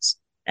practices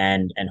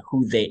and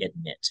who they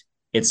admit.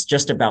 It's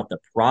just about the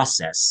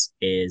process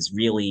is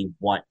really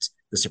what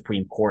the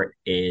Supreme Court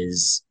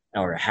is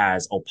or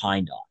has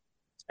opined on.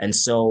 And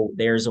so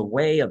there's a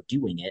way of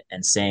doing it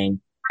and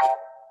saying,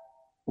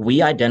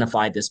 we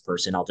identified this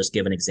person. I'll just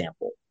give an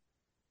example.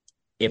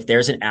 If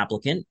there's an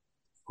applicant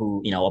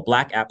who, you know, a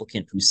Black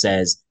applicant who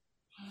says,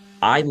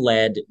 I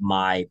led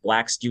my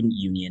Black student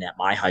union at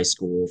my high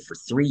school for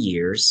 3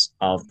 years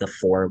of the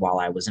 4 while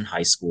I was in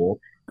high school,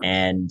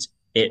 and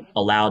it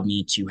allowed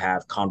me to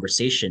have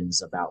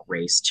conversations about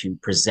race, to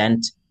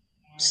present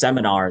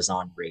seminars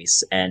on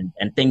race and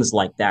things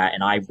like that.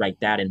 And I write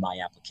that in my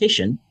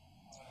application,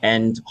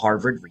 and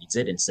Harvard reads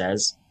it and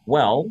says,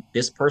 well,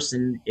 this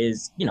person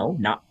is, you know,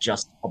 not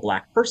just a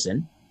Black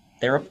person.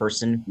 They're a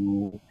person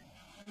who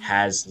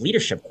has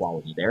leadership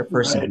quality. They're a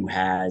person who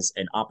has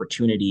an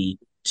opportunity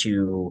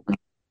to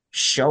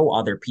show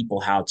other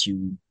people how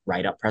to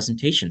write up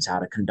presentations, how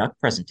to conduct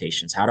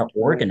presentations, how to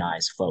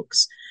organize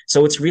folks.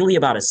 So it's really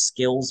about a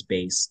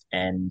skills-based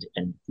and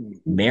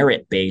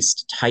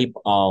merit-based type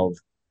of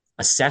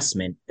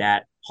assessment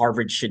that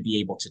Harvard should be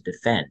able to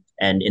defend.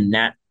 And in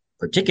that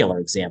particular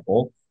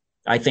example,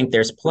 I think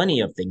there's plenty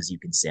of things you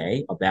can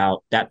say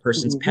about that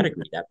person's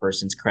pedigree, that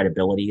person's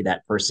credibility,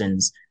 that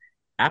person's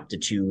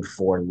aptitude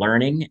for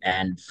learning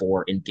and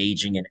for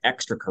engaging in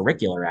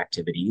extracurricular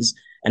activities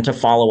and to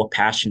follow a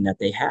passion that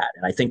they had.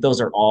 And I think those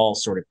are all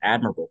sort of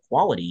admirable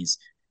qualities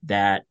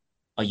that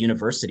a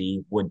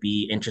university would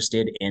be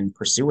interested in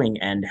pursuing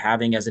and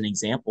having as an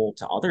example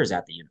to others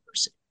at the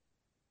university.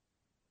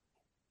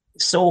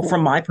 So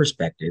from my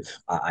perspective,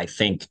 I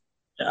think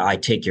I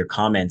take your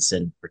comments,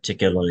 and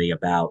particularly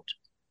about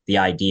the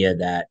idea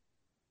that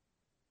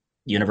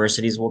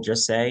universities will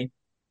just say,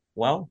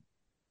 well,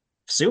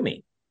 sue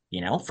me,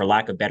 for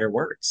lack of better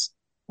words,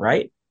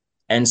 right?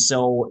 And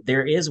so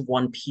there is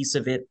one piece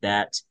of it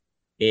that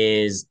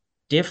is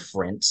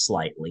different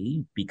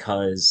slightly,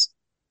 because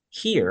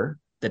here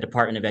the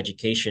Department of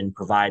Education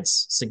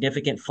provides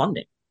significant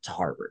funding to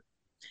Harvard.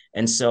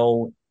 And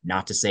so,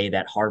 not to say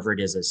that Harvard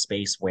is a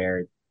space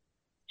where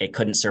it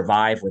couldn't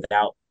survive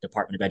without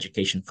Department of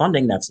Education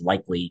funding. That's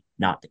likely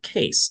not the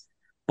case.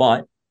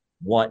 But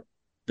what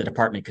the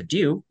department could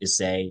do is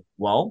say,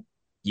 well,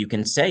 you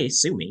can say,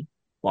 sue me,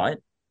 but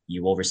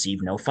you will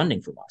receive no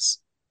funding from us.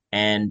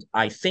 And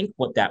I think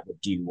what that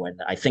would do, and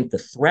I think the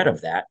threat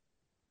of that,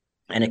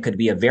 and it could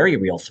be a very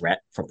real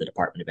threat from the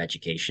Department of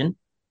Education,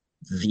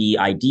 the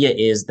idea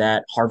is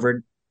that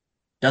Harvard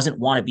doesn't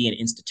want to be an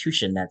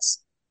institution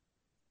that's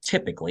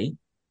typically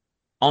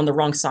on the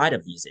wrong side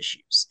of these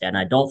issues. And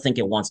I don't think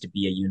it wants to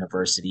be a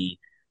university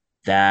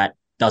that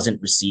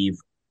doesn't receive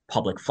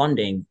public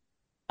funding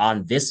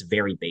on this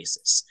very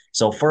basis.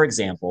 So, for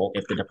example,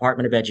 if the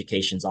Department of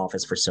Education's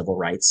Office for Civil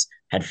Rights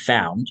had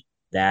found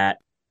that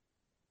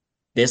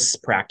these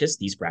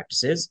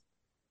practices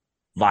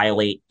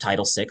violate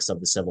Title VI of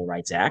the Civil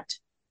Rights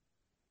Act,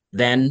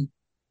 then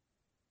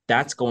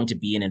that's going to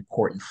be an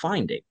important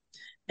finding.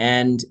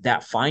 And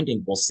that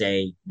finding will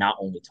say not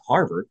only to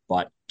Harvard,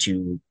 but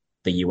to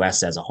the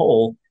US as a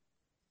whole,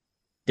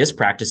 this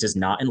practice is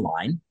not in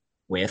line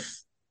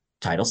with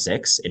Title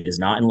VI. It is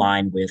not in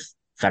line with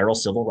federal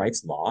civil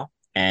rights law,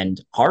 and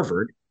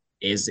Harvard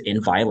is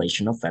in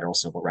violation of federal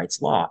civil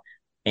rights law.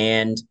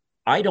 And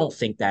I don't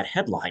think that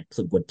headline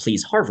would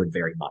please Harvard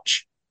very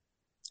much.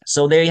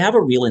 So they have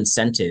a real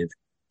incentive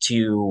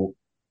to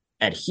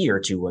adhere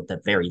to, at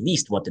the very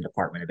least, what the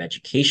Department of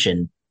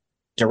Education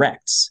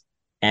directs.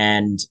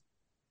 And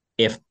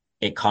if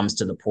it comes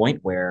to the point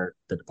where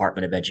the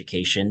Department of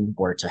Education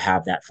were to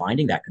have that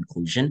finding, that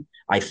conclusion,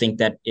 I think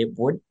that it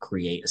would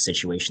create a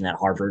situation that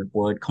Harvard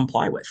would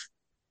comply with.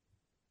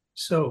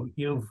 So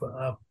you've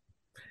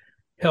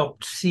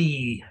helped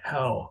see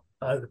how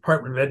the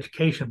Department of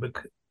Education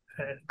became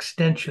an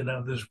extension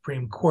of the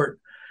Supreme Court.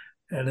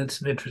 And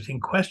it's an interesting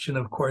question,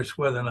 of course,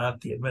 whether or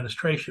not the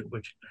administration,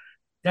 which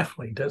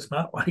definitely does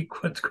not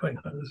like what's going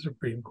on in the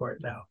Supreme Court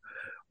now,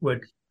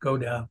 would go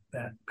down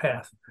that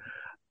path.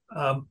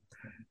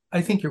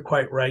 I think you're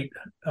quite right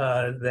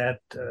that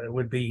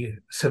would be a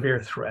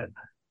severe threat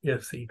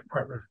if the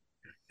Department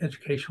of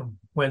Education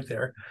went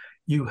there.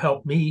 You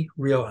helped me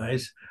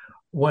realize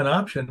one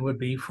option would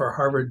be for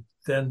Harvard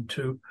then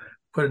to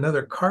put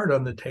another card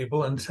on the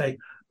table and say,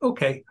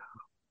 okay,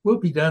 we'll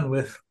be done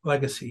with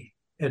legacy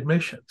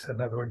admissions. In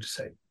other words,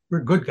 say,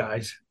 we're good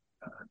guys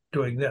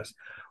doing this.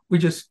 We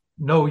just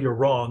know you're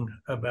wrong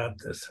about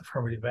this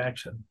affirmative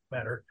action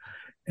matter,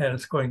 and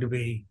it's going to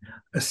be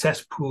a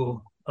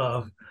cesspool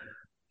of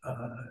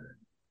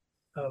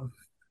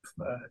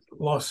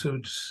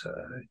lawsuits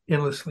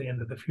endlessly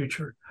into the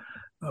future.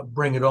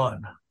 Bring it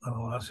on the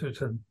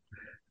lawsuits, and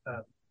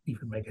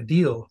even make a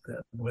deal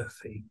then with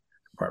the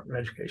Department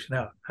of Education.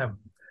 Now, I'm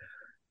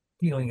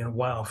dealing in a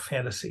wild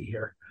fantasy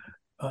here.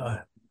 I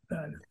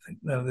think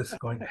none of this is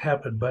going to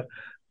happen, but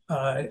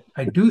I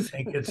do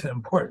think it's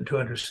important to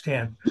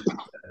understand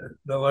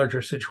the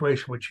larger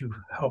situation, which you've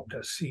helped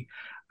us see.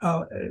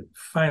 I'll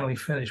finally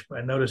finish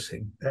by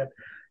noticing that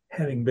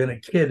having been a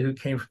kid who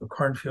came from the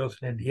cornfields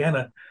in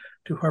Indiana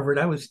to Harvard,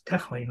 I was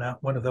definitely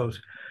not one of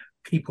those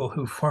people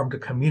who formed a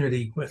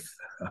community with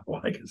a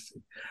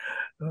legacy.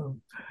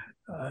 Some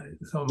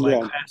of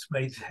my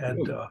classmates had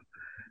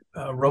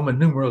Roman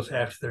numerals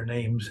after their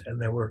names, and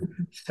there were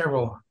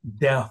several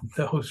down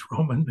those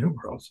Roman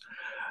numerals.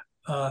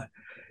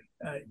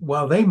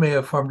 While they may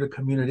have formed a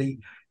community,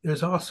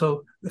 there's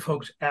also the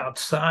folks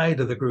outside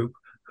of the group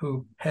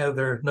who have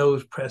their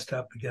nose pressed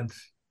up against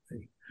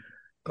the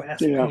glass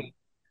pane,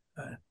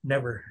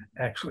 never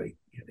actually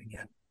getting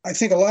in. I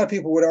think a lot of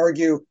people would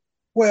argue,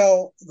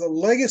 well, the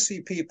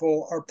legacy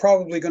people are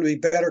probably going to be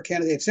better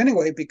candidates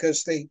anyway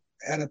because they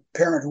had a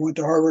parent who went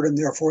to Harvard and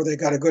therefore they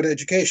got a good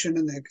education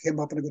and they came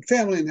up in a good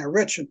family and they're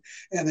rich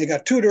and they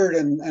got tutored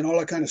and all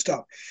that kind of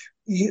stuff.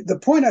 The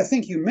point I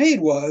think you made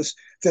was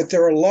that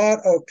there are a lot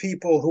of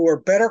people who are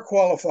better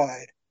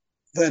qualified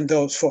than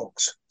those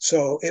folks.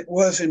 So it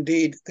was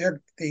indeed,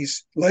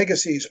 these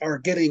legacies are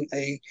getting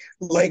a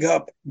leg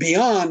up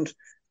beyond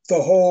the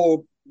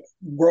whole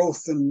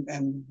growth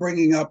and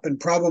bringing up, and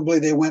probably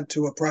they went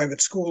to a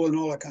private school and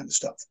all that kind of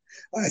stuff.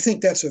 I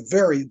think that's a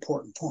very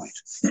important point.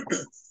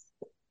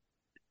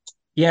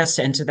 Yes,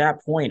 and to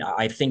that point,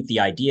 I think the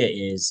idea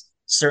is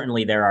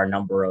certainly there are a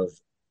number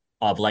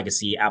of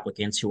legacy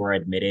applicants who are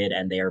admitted,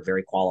 and they are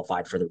very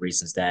qualified for the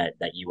reasons that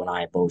you and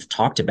I both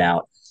talked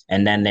about.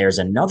 And then there's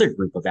another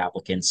group of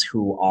applicants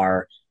who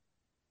are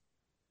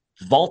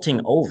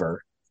vaulting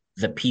over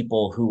the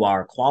people who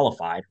are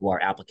qualified, who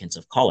are applicants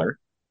of color,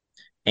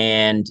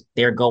 and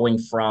they're going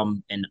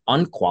from an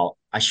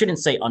I shouldn't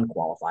say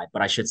unqualified,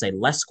 but I should say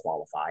less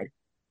qualified.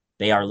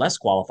 they are less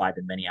qualified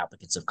than many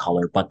applicants of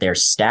color, but their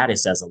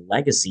status as a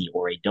legacy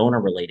or a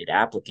donor-related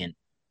applicant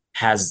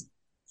has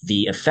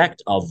the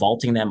effect of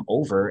vaulting them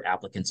over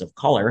applicants of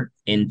color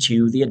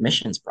into the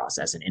admissions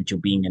process and into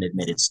being an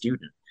admitted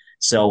student.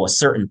 So a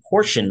certain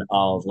portion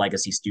of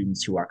legacy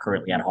students who are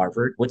currently at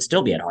Harvard would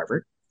still be at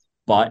Harvard,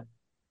 but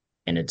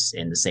and it's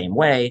in the same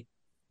way,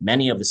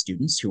 many of the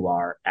students who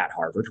are at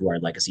Harvard, who are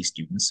legacy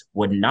students,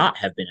 would not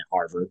have been at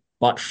Harvard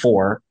but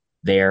for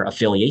their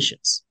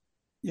affiliations.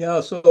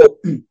 Yeah, so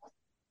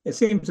it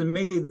seems to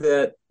me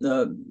that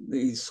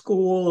the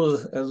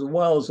schools as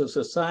well as the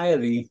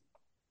society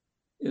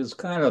is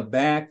kind of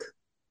back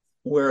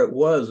where it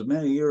was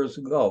many years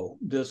ago,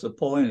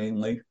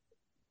 disappointingly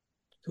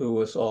to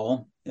us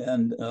all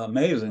and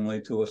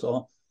amazingly to us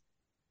all.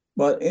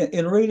 But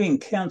in reading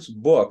Kent's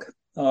book,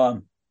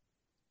 one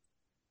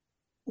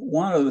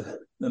of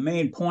the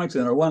main points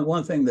in it,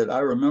 one thing that I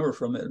remember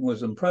from it and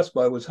was impressed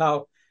by was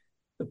how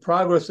the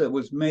progress that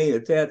was made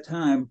at that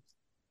time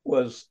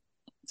was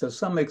to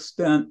some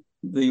extent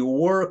the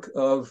work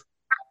of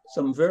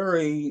some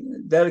very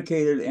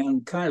dedicated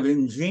and kind of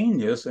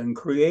ingenious and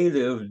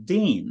creative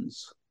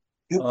deans,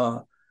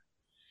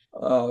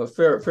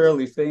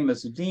 fairly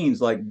famous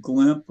deans like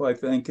Glimp, I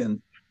think,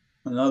 and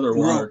another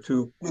Monroe. one or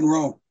two.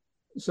 Monroe.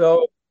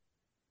 So,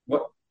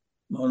 what?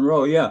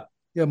 Monroe, yeah.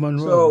 Yeah,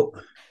 Monroe. So,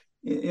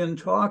 in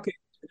talking,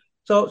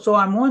 so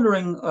I'm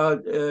wondering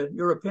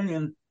your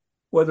opinion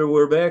whether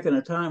we're back in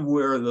a time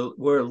where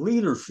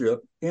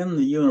leadership in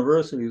the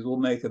universities will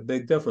make a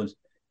big difference.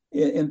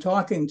 In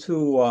talking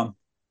to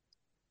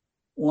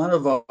one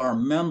of our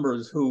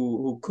members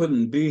who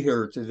couldn't be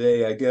here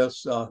today, I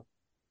guess,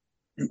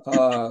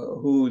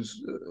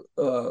 who's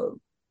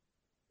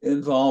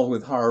involved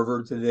with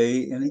Harvard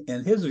today,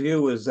 and his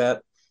view is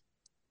that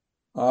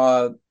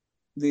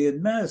the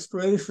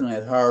administration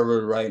at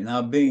Harvard right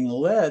now, being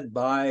led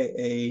by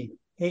a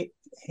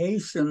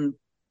Haitian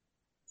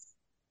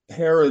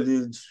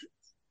heritage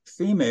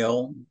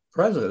female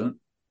president,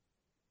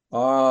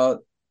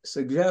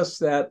 suggests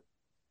that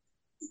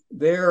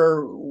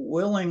they're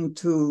willing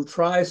to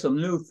try some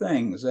new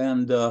things.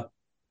 And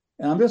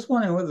I'm just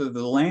wondering whether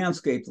the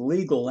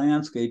legal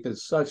landscape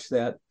is such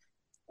that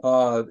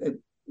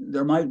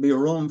there might be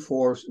room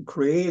for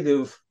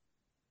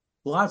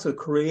lots of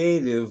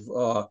creative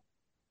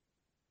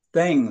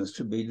things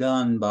to be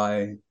done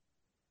by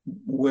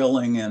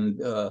willing and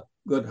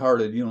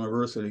good-hearted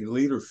university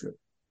leadership.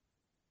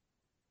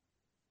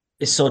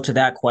 So to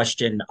that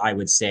question, I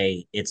would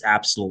say it's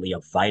absolutely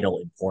of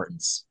vital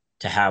importance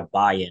to have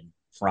buy-in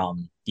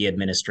from the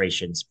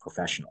administration's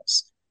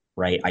professionals,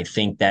 right? I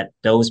think that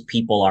those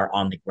people are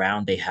on the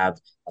ground. They have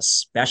a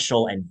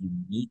special and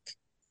unique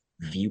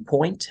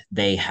viewpoint.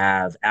 They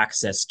have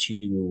access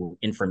to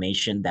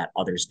information that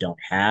others don't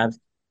have,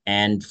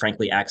 and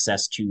frankly,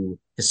 access to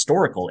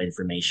historical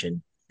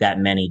information that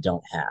many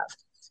don't have.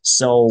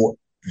 So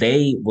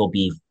they will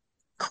be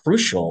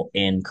crucial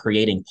in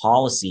creating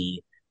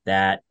policy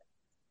that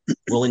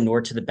will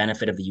inure to the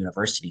benefit of the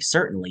university,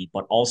 certainly,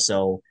 but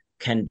also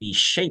can be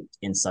shaped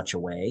in such a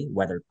way,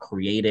 whether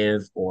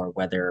creative or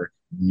whether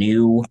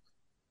new,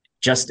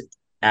 just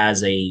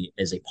as a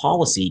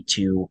policy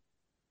to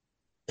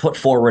put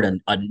forward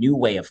a new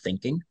way of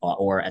thinking,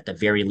 or at the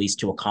very least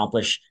to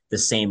accomplish the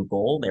same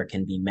goal. There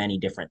can be many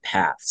different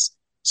paths.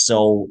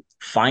 So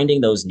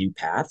finding those new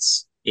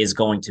paths is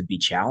going to be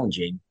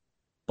challenging,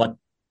 but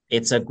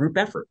it's a group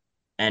effort.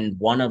 And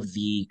one of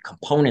the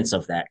components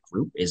of that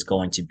group is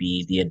going to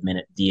be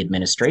the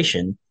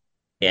administration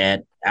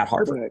at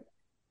Harvard.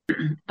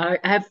 I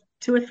have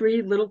two or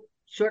three little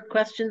short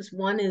questions.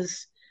 One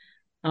is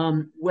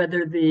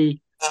whether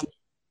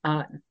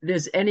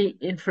there's any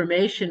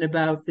information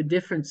about the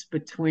difference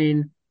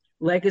between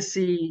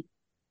legacy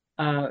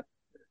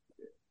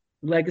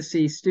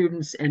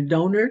students and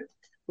donor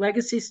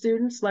legacy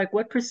students. Like,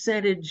 what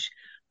percentage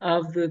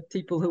of the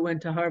people who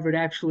went to Harvard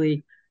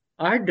actually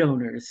are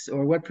donors,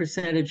 or what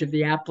percentage of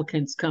the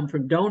applicants come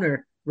from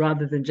donor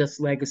rather than just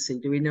legacy?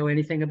 Do we know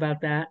anything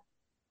about that?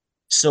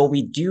 So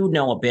we do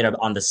know a bit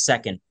on the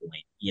second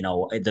point. You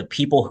know, the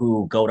people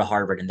who go to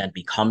Harvard and then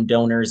become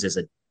donors is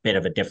a bit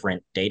of a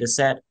different data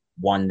set,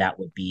 one that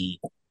would be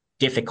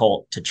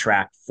difficult to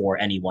track for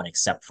anyone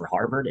except for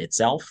Harvard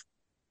itself.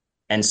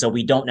 And so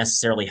we don't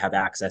necessarily have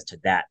access to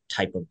that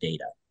type of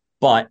data.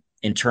 But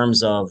in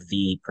terms of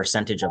the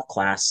percentage of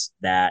class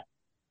that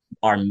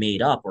are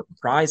made up or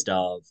comprised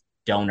of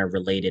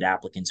donor-related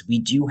applicants, we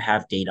do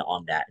have data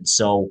on that. And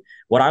so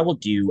what I will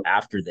do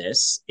after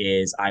this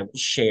is I will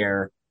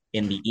share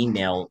in the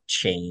email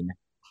chain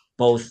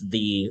both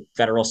the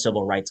federal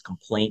civil rights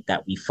complaint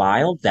that we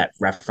filed that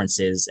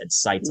references and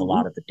cites a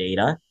lot of the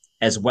data,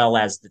 as well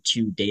as the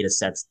two data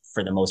sets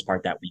for the most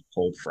part that we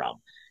pulled from.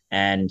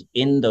 And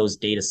in those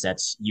data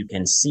sets, you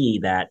can see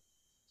that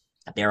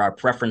there are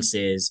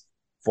preferences,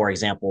 for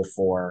example,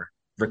 for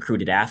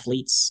recruited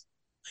athletes,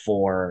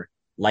 for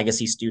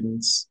legacy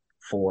students,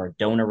 for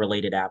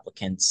donor-related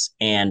applicants,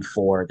 and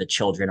for the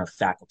children of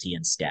faculty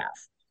and staff.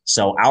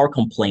 So our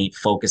complaint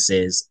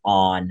focuses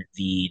on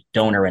the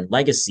donor and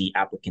legacy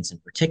applicants in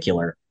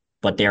particular,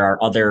 but there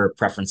are other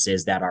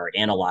preferences that are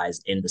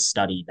analyzed in the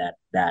study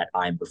that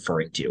I'm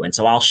referring to. And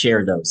so I'll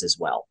share those as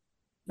well.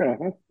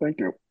 Thank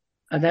you.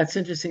 That's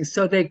interesting.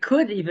 So they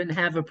could even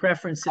have a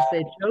preference if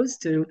they chose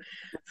to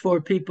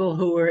for people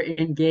who were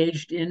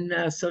engaged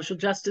in social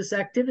justice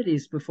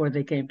activities before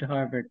they came to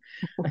Harvard.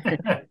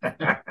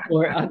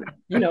 Or,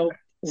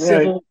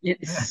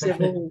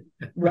 civil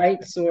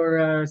rights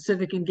or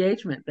civic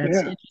engagement. That's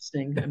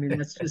interesting. I mean,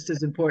 that's just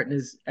as important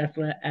as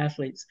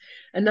athletes.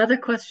 Another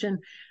question,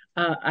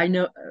 I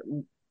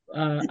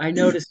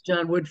noticed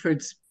John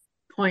Woodford's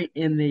point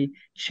in the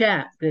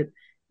chat that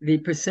the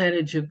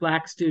percentage of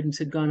Black students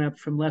had gone up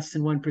from less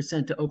than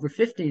 1% to over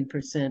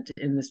 15%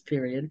 in this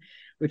period,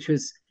 which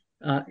was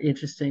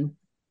interesting.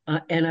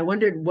 And I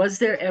wondered, was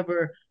there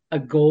ever a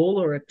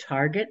goal or a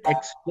target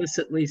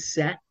explicitly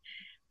set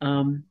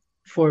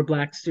for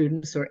Black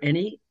students or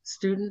any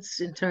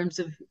students in terms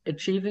of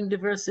achieving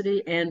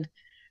diversity? And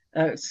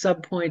a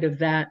sub-point of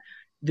that,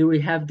 do we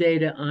have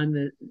data on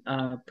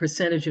the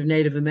percentage of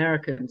Native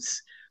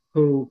Americans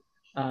who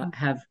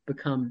have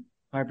become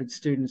Harvard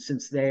students,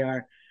 since they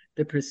are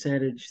the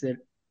percentage that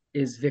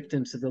is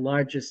victims of the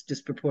largest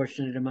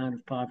disproportionate amount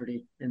of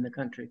poverty in the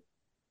country?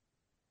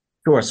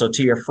 Sure. So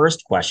to your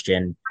first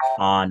question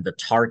on the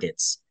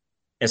targets,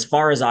 as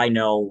far as I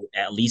know,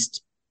 at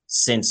least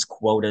since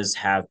quotas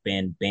have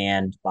been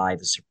banned by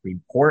the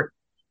Supreme Court,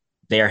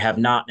 there have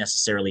not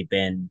necessarily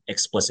been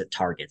explicit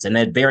targets. And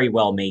that very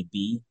well may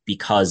be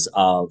because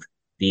of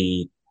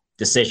the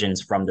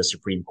decisions from the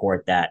Supreme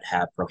Court that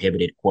have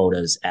prohibited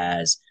quotas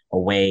as a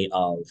way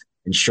of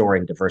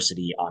ensuring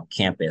diversity on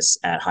campus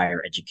at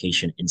higher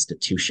education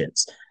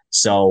institutions.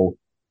 So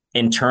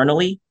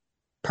internally,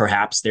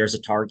 perhaps there's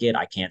a target.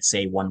 I can't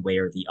say one way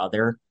or the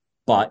other,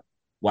 but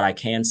what I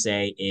can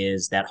say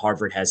is that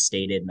Harvard has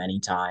stated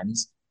many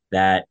times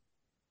that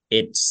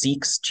it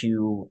seeks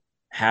to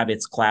have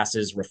its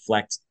classes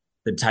reflect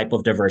the type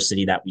of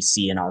diversity that we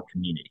see in our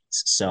communities.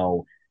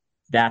 So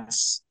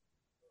that's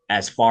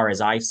as far as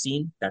I've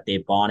seen that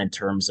they've gone in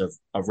terms of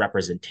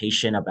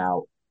representation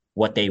about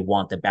what they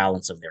want the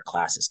balance of their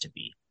classes to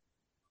be.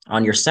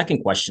 On your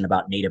second question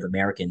about Native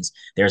Americans,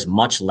 there's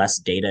much less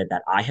data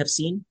that I have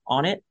seen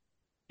on it.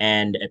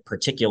 And in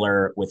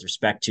particular, with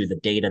respect to the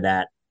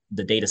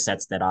data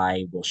sets that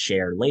I will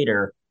share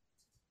later,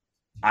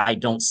 I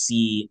don't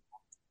see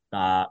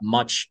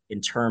much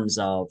in terms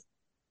of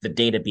the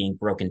data being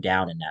broken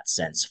down in that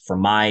sense.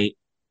 From my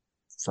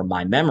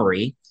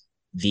memory,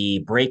 the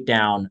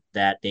breakdown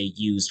that they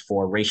used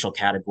for racial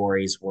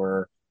categories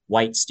were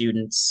white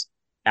students,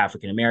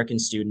 African-American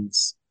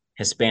students,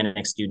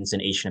 Hispanic students,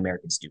 and Asian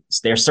American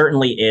students. There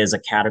certainly is a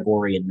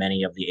category in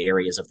many of the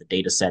areas of the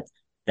data set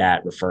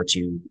that refer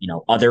to,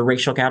 other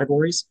racial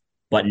categories,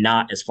 but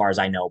not, as far as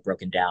I know,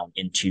 broken down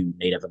into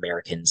Native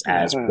Americans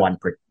as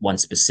one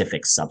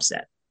specific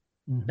subset.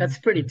 That's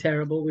pretty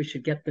terrible. We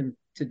should get them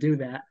to do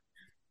that.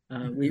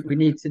 We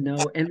need to know.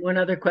 And one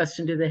other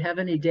question, do they have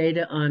any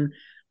data on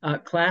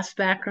class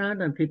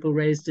background, on people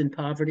raised in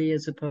poverty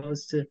as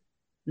opposed to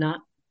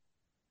not?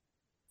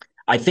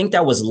 I think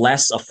that was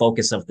less a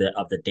focus of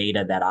the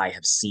data that I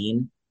have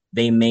seen.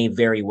 They may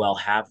very well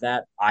have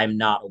that. I'm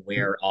not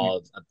aware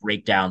of a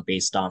breakdown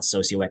based on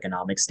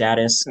socioeconomic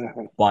status,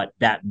 but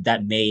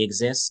that may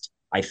exist.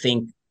 I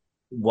think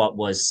what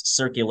was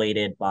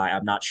circulated by,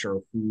 I'm not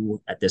sure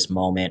who at this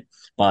moment,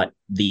 but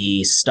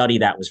the study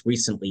that was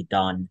recently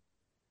done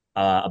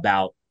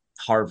about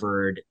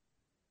Harvard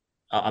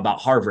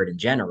in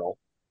general,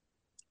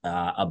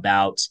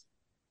 about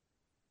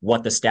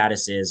what the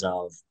status is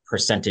of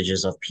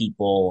percentages of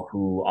people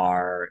who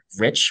are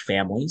rich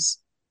families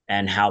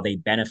and how they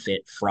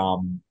benefit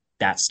from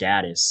that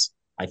status,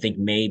 I think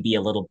may be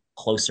a little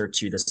closer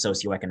to the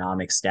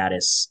socioeconomic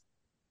status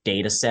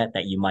data set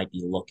that you might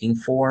be looking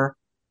for.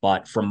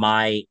 But from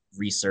my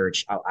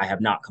research, I have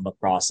not come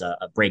across a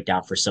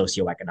breakdown for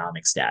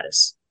socioeconomic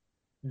status.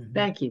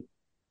 Thank you.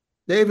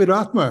 David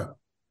Othmer.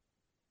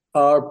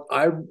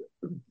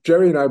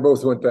 Jerry and I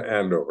both went to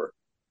Andover.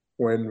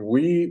 When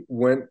we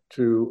went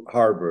to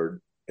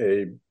Harvard,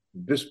 a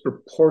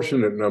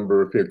disproportionate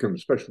number,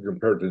 especially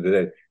compared to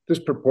today,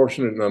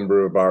 disproportionate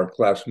number of our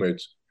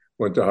classmates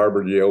went to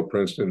Harvard, Yale,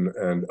 Princeton,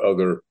 and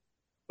other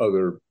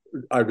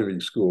Ivy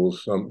League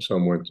schools.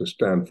 Some went to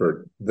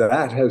Stanford.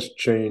 That has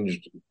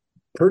changed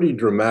pretty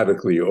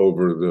dramatically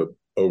over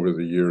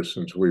the years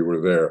since we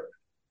were there,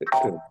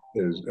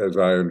 as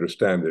I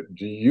understand it.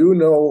 Do you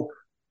know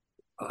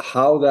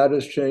how that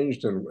has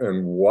changed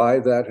and why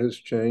that has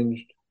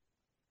changed?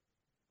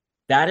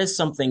 That is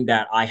something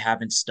that I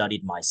haven't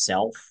studied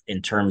myself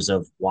in terms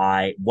of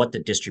what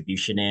the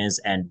distribution is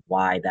and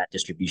why that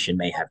distribution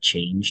may have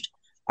changed.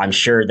 I'm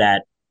sure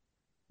that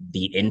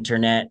the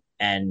internet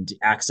and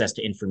access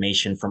to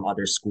information from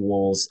other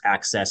schools,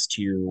 access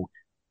to,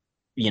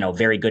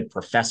 very good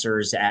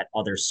professors at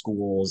other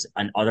schools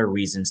and other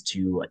reasons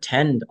to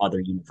attend other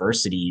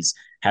universities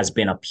has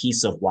been a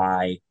piece of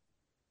why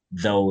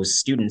those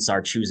students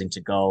are choosing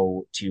to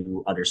go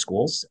to other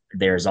schools.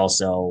 There's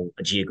also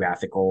a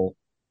geographical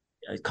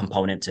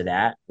component to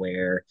that,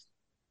 where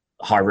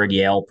Harvard,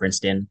 Yale,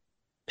 Princeton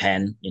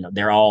Penn,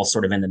 they're all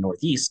sort of in the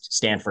Northeast,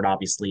 Stanford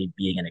obviously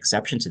being an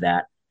exception to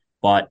that.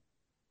 But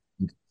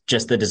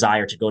just the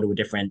desire to go to a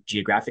different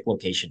geographic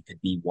location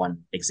could be one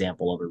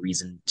example of a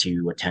reason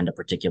to attend a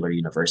particular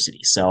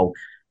university. So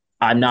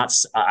I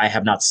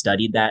have not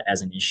studied that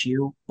as an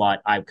issue,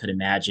 but I could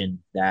imagine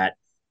that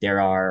there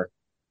are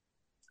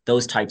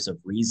those types of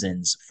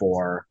reasons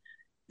for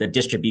the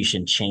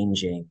distribution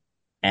changing.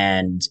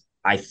 And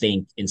I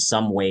think in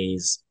some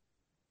ways,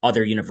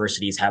 other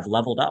universities have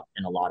leveled up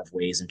in a lot of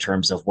ways in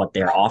terms of what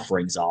their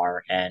offerings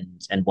are and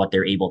what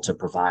they're able to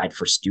provide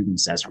for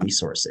students as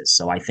resources.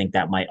 So I think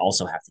that might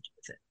also have to do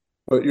with it.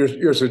 But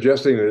you're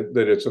suggesting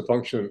that it's a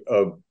function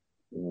of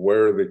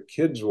where the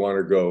kids want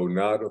to go,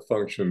 not a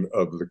function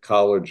of the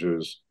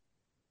colleges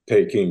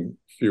taking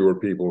fewer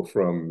people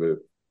from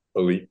the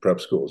elite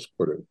prep schools,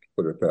 put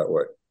it that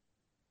way.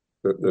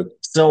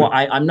 So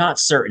I'm not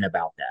certain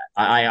about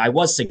that. I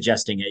was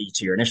suggesting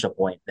to your initial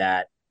point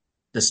that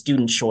the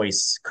student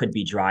choice could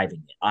be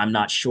driving it. I'm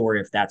not sure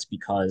if that's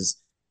because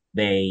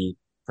they,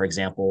 for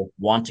example,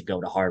 want to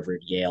go to Harvard,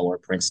 Yale, or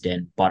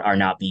Princeton, but are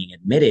not being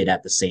admitted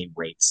at the same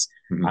rates.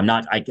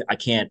 I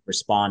can't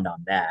respond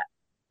on that,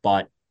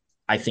 but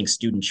I think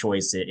student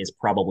choice is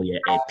probably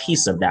a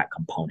piece of that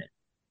component.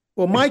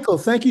 Well, Michael,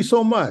 thank you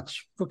so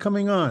much for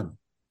coming on.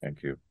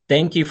 Thank you.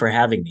 Thank you for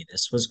having me.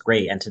 This was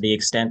great. And to the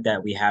extent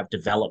that we have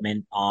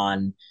development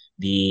on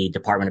the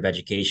Department of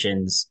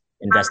Education's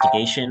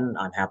investigation,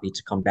 I'm happy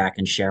to come back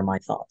and share my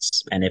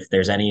thoughts. And if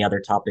there's any other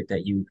topic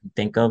that you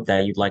think of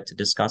that you'd like to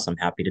discuss, I'm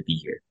happy to be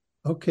here.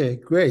 Okay,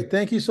 great.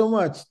 Thank you so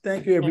much.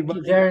 Thank you, everybody.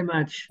 Thank you very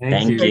much.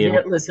 Thank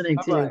you. Listening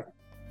to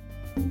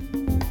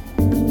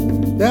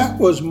you. That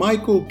was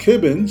Michael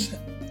Kippins.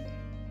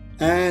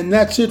 And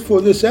that's it for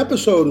this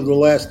episode of The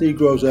Last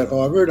Negroes at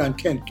Harvard. I'm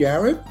Kent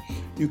Garrett.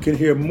 You can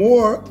hear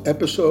more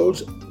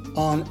episodes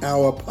on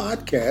our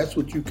podcast,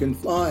 which you can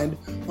find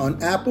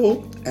on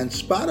Apple and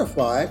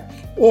Spotify,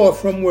 or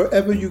from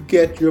wherever you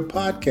get your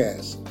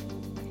podcasts.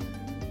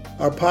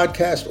 Our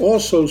podcasts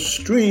also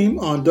stream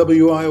on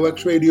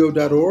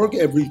WIOXradio.org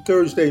every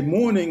Thursday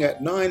morning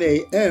at 9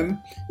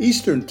 a.m.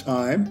 Eastern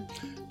Time.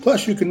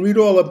 Plus, you can read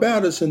all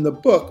about us in the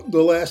book,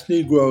 The Last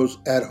Negroes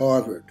at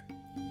Harvard.